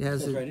 Oh, he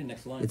has it. Right,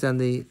 next line. It's on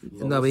the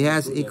no.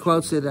 He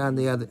quotes it on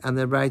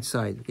the right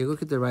side. You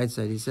look at the right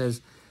side. He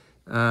says.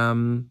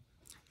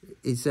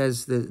 He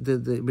says the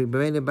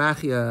Rabbeinu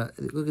Bachya.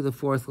 Look at the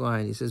fourth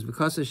line. He says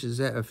because of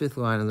Shizeh, or fifth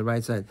line on the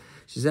right side.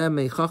 Shizeh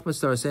me chochmas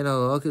tarasena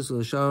ha'lokus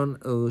l'shon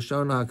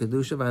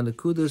ha'kedusha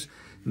v'hanekudus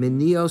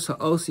minios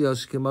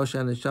ha'osios k'moshe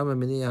haneshama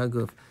mini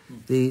ha'guf.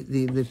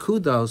 The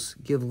kudos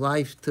give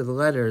life to the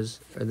letters,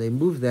 or they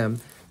move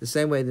them the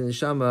same way the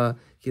neshama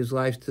gives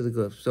life to the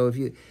guf. So if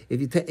you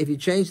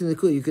change the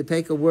nikud, you could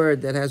take a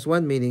word that has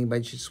one meaning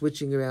by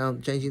switching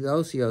around, changing the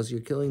osios.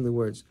 You're killing the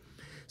words.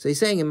 So he's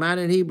saying in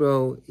modern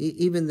Hebrew,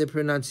 even the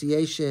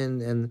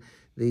pronunciation and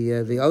the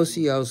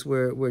osios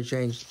were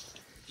changed.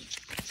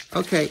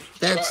 Okay,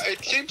 that's.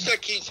 It seems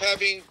like he's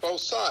having both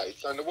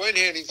sides. On the one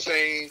hand, he's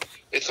saying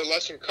it's a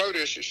lesson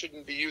kodesh; you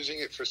shouldn't be using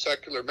it for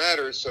secular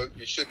matters, so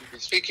you shouldn't be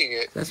speaking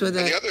it. That's what.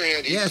 On the other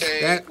hand, he's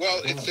saying,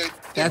 well, it's a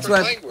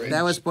different language.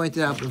 That was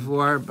pointed out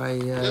before by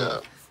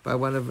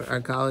one of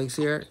our colleagues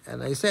here,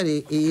 and I said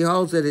he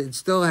holds that it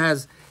still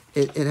has.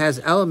 It has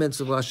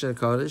elements of Lashon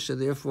Kodesh, so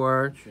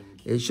therefore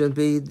you shouldn't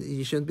be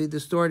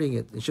distorting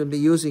it. You shouldn't be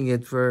using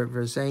it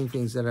for saying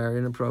things that are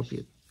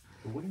inappropriate.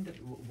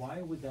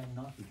 Why would that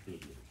not be true?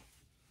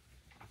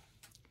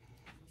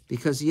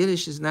 Because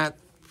Yiddish is not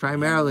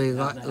primarily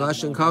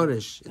Lashon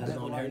Kodesh. It has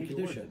no inherent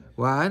kedusha.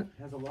 What? It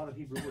has a lot of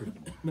Hebrew words.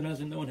 But it has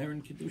no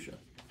inherent kedusha.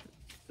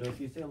 So if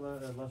you say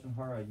Lashon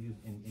Hara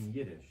used in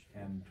Yiddish,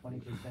 and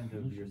 20%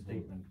 of your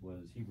statement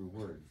was Hebrew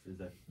words, is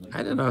that?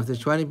 I don't know if the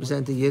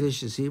 20% of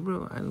Yiddish is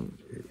Hebrew.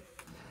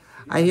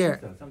 I hear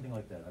so. Something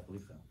like that. I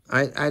believe so.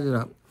 I don't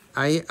know.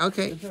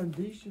 Okay. The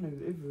foundation of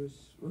Ibrus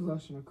was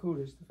Lashon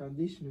Kodesh. The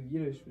foundation of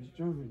Yiddish was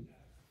German.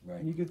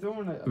 Right. You could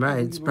throw in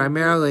right. It's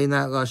primarily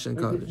not Lashon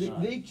Kodesh.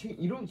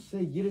 You don't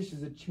say Yiddish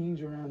is a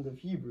change around of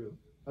Hebrew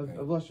of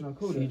Lashon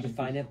Kodesh. So you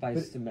define it by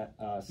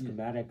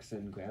schematics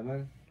and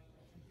grammar.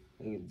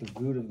 The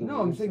root of the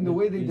I'm saying the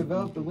way they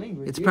developed the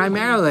language. It's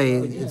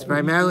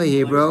primarily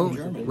Hebrew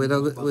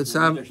with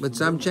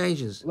some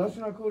changes.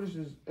 Lashon Kodesh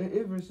is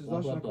Ibrus is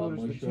Lashon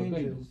Kodesh with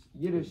changes.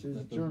 Yiddish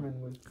is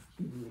German with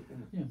Hebrew.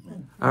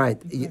 All right,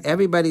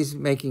 everybody's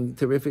making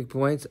terrific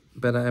points,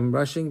 but I'm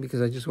rushing because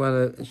I just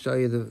want to show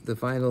you the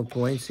final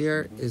points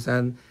here. Is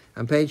on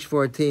page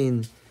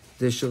 14,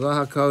 the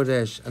Shiur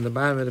HaKodesh on the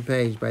bottom of the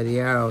page by the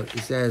arrow.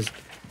 It says.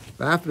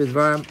 The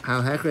Shiur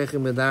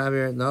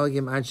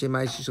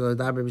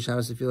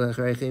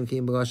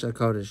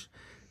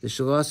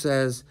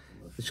says,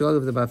 the Shiur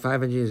lived about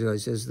 500 years ago. He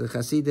says the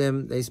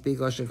Hasidim, they speak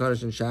Lashon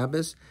Kodesh on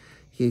Shabbos.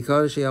 Ki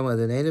Kodesh Yom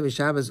Adonenu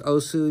v'Shabbos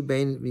osu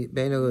beinu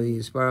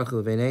yisparach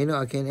u'veineinu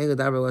akein ein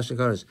l'daber Lashon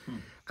Kodesh.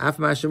 Af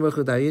ma'ashem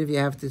ruchu even if you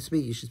have to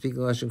speak, you should speak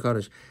Lashon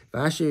Kodesh.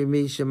 V'asher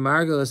mi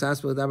shemargel es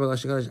aspo l'daber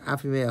Lashon Kodesh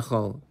af yimei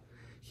achol.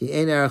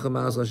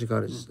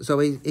 So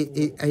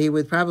he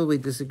would probably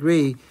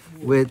disagree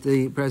with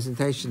the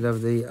presentation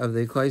of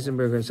the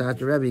Kloisenberger and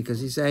Sater Rebbe, because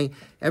he's saying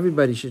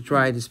everybody should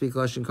try to speak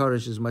Lashon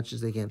Kodesh as much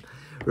as they can.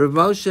 Rav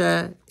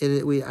Moshe,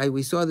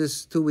 we saw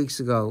this 2 weeks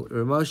ago.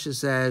 Rav Moshe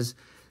says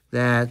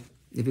that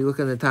if you look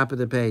on the top of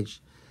the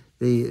page,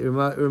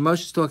 Rav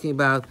Moshe is talking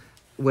about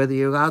whether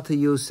you're allowed to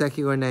use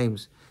secular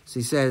names. So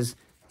he says,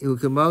 even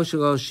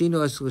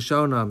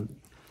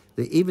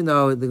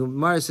though the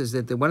Gemara says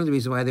that one of the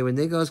reasons why they were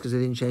nigos because they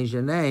didn't change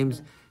their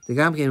names, the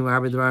Gam came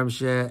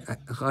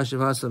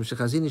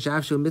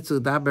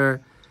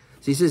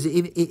so he says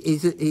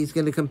he's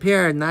going to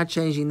compare not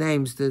changing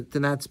names to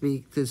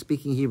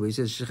speaking Hebrew. He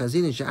says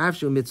Ramesh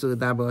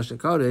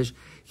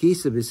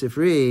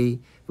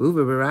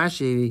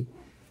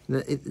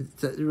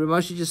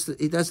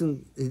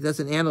he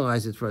doesn't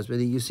analyze it for us, but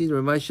you see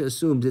Ramesh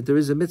assumed that there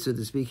is a mitzvah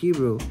to speak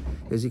Hebrew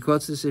because he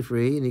quotes the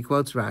Sifri and he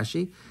quotes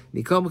Rashi.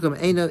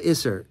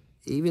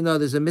 Even though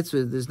there's a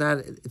mitzvah, it's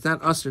not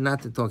usher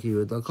not to talk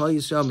Hebrew. They'll call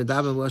you Shal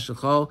Medabim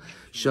Lashachol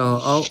Shal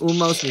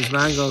Umos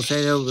Mizmango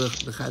Seno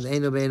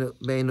V'Chadeno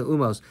Beinu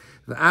Umos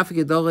V'Af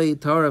Gedolei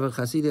Torah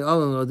V'Chasidi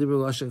Olon Lo Dibru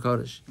Lashon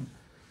Kodesh.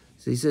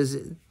 So he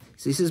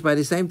says by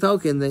the same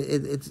token that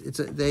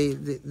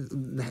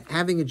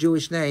having a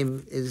Jewish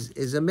name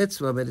is a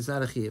mitzvah, but it's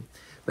not a chiyuv.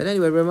 But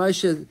anyway,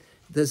 Ramosha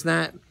does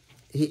not.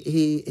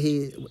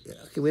 We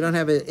don't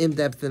have an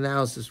in-depth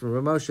analysis from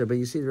Ramosha, but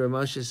you see,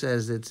 Ramosha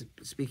says that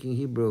speaking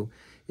Hebrew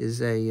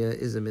is a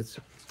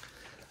mitzvah.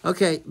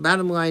 Okay,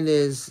 bottom line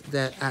is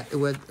that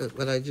what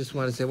I just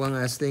want to say. One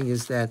last thing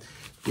is that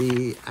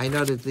I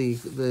know that the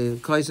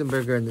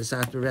Kloisenberger and the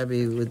Sater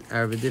Rebbe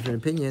are of a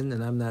different opinion,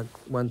 and I'm not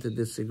one to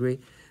disagree.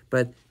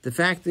 But the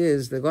fact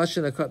is, the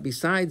Lashon HaKodesh,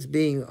 besides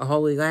being a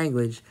holy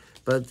language,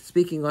 but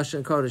speaking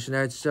Lashon Kodesh in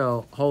Eretz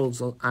Yisrael holds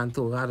on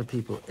to a lot of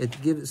people.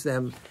 It gives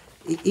them,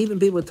 even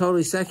people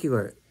totally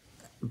secular,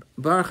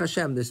 Baruch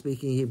Hashem, they're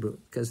speaking Hebrew.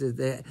 Because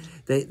they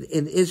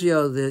in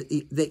Israel,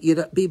 you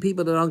don't,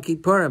 people that don't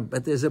keep Purim,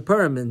 but there's a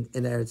Purim in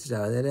Eretz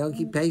Yisrael. They don't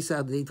keep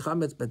Pesach, they eat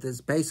Chametz, but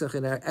there's Pesach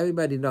in there.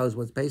 Everybody knows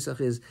what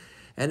Pesach is.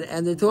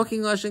 And they're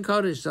talking Lashon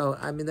Kodesh, so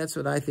I mean that's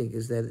what I think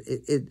is that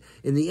it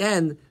in the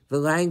end the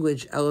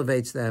language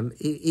elevates them,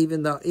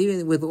 even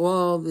with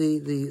all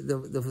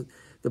the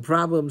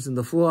problems and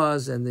the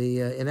flaws and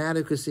the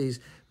inadequacies,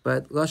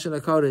 but Lashon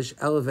Kodesh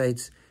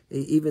elevates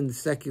even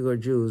secular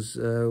Jews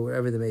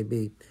wherever they may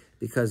be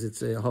because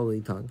it's a holy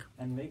tongue.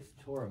 And makes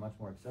Torah much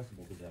more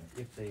accessible to them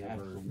if they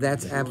ever.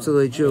 That's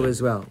absolutely true as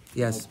well.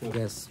 Yes,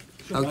 yes.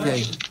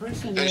 Okay.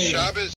 The Shabbos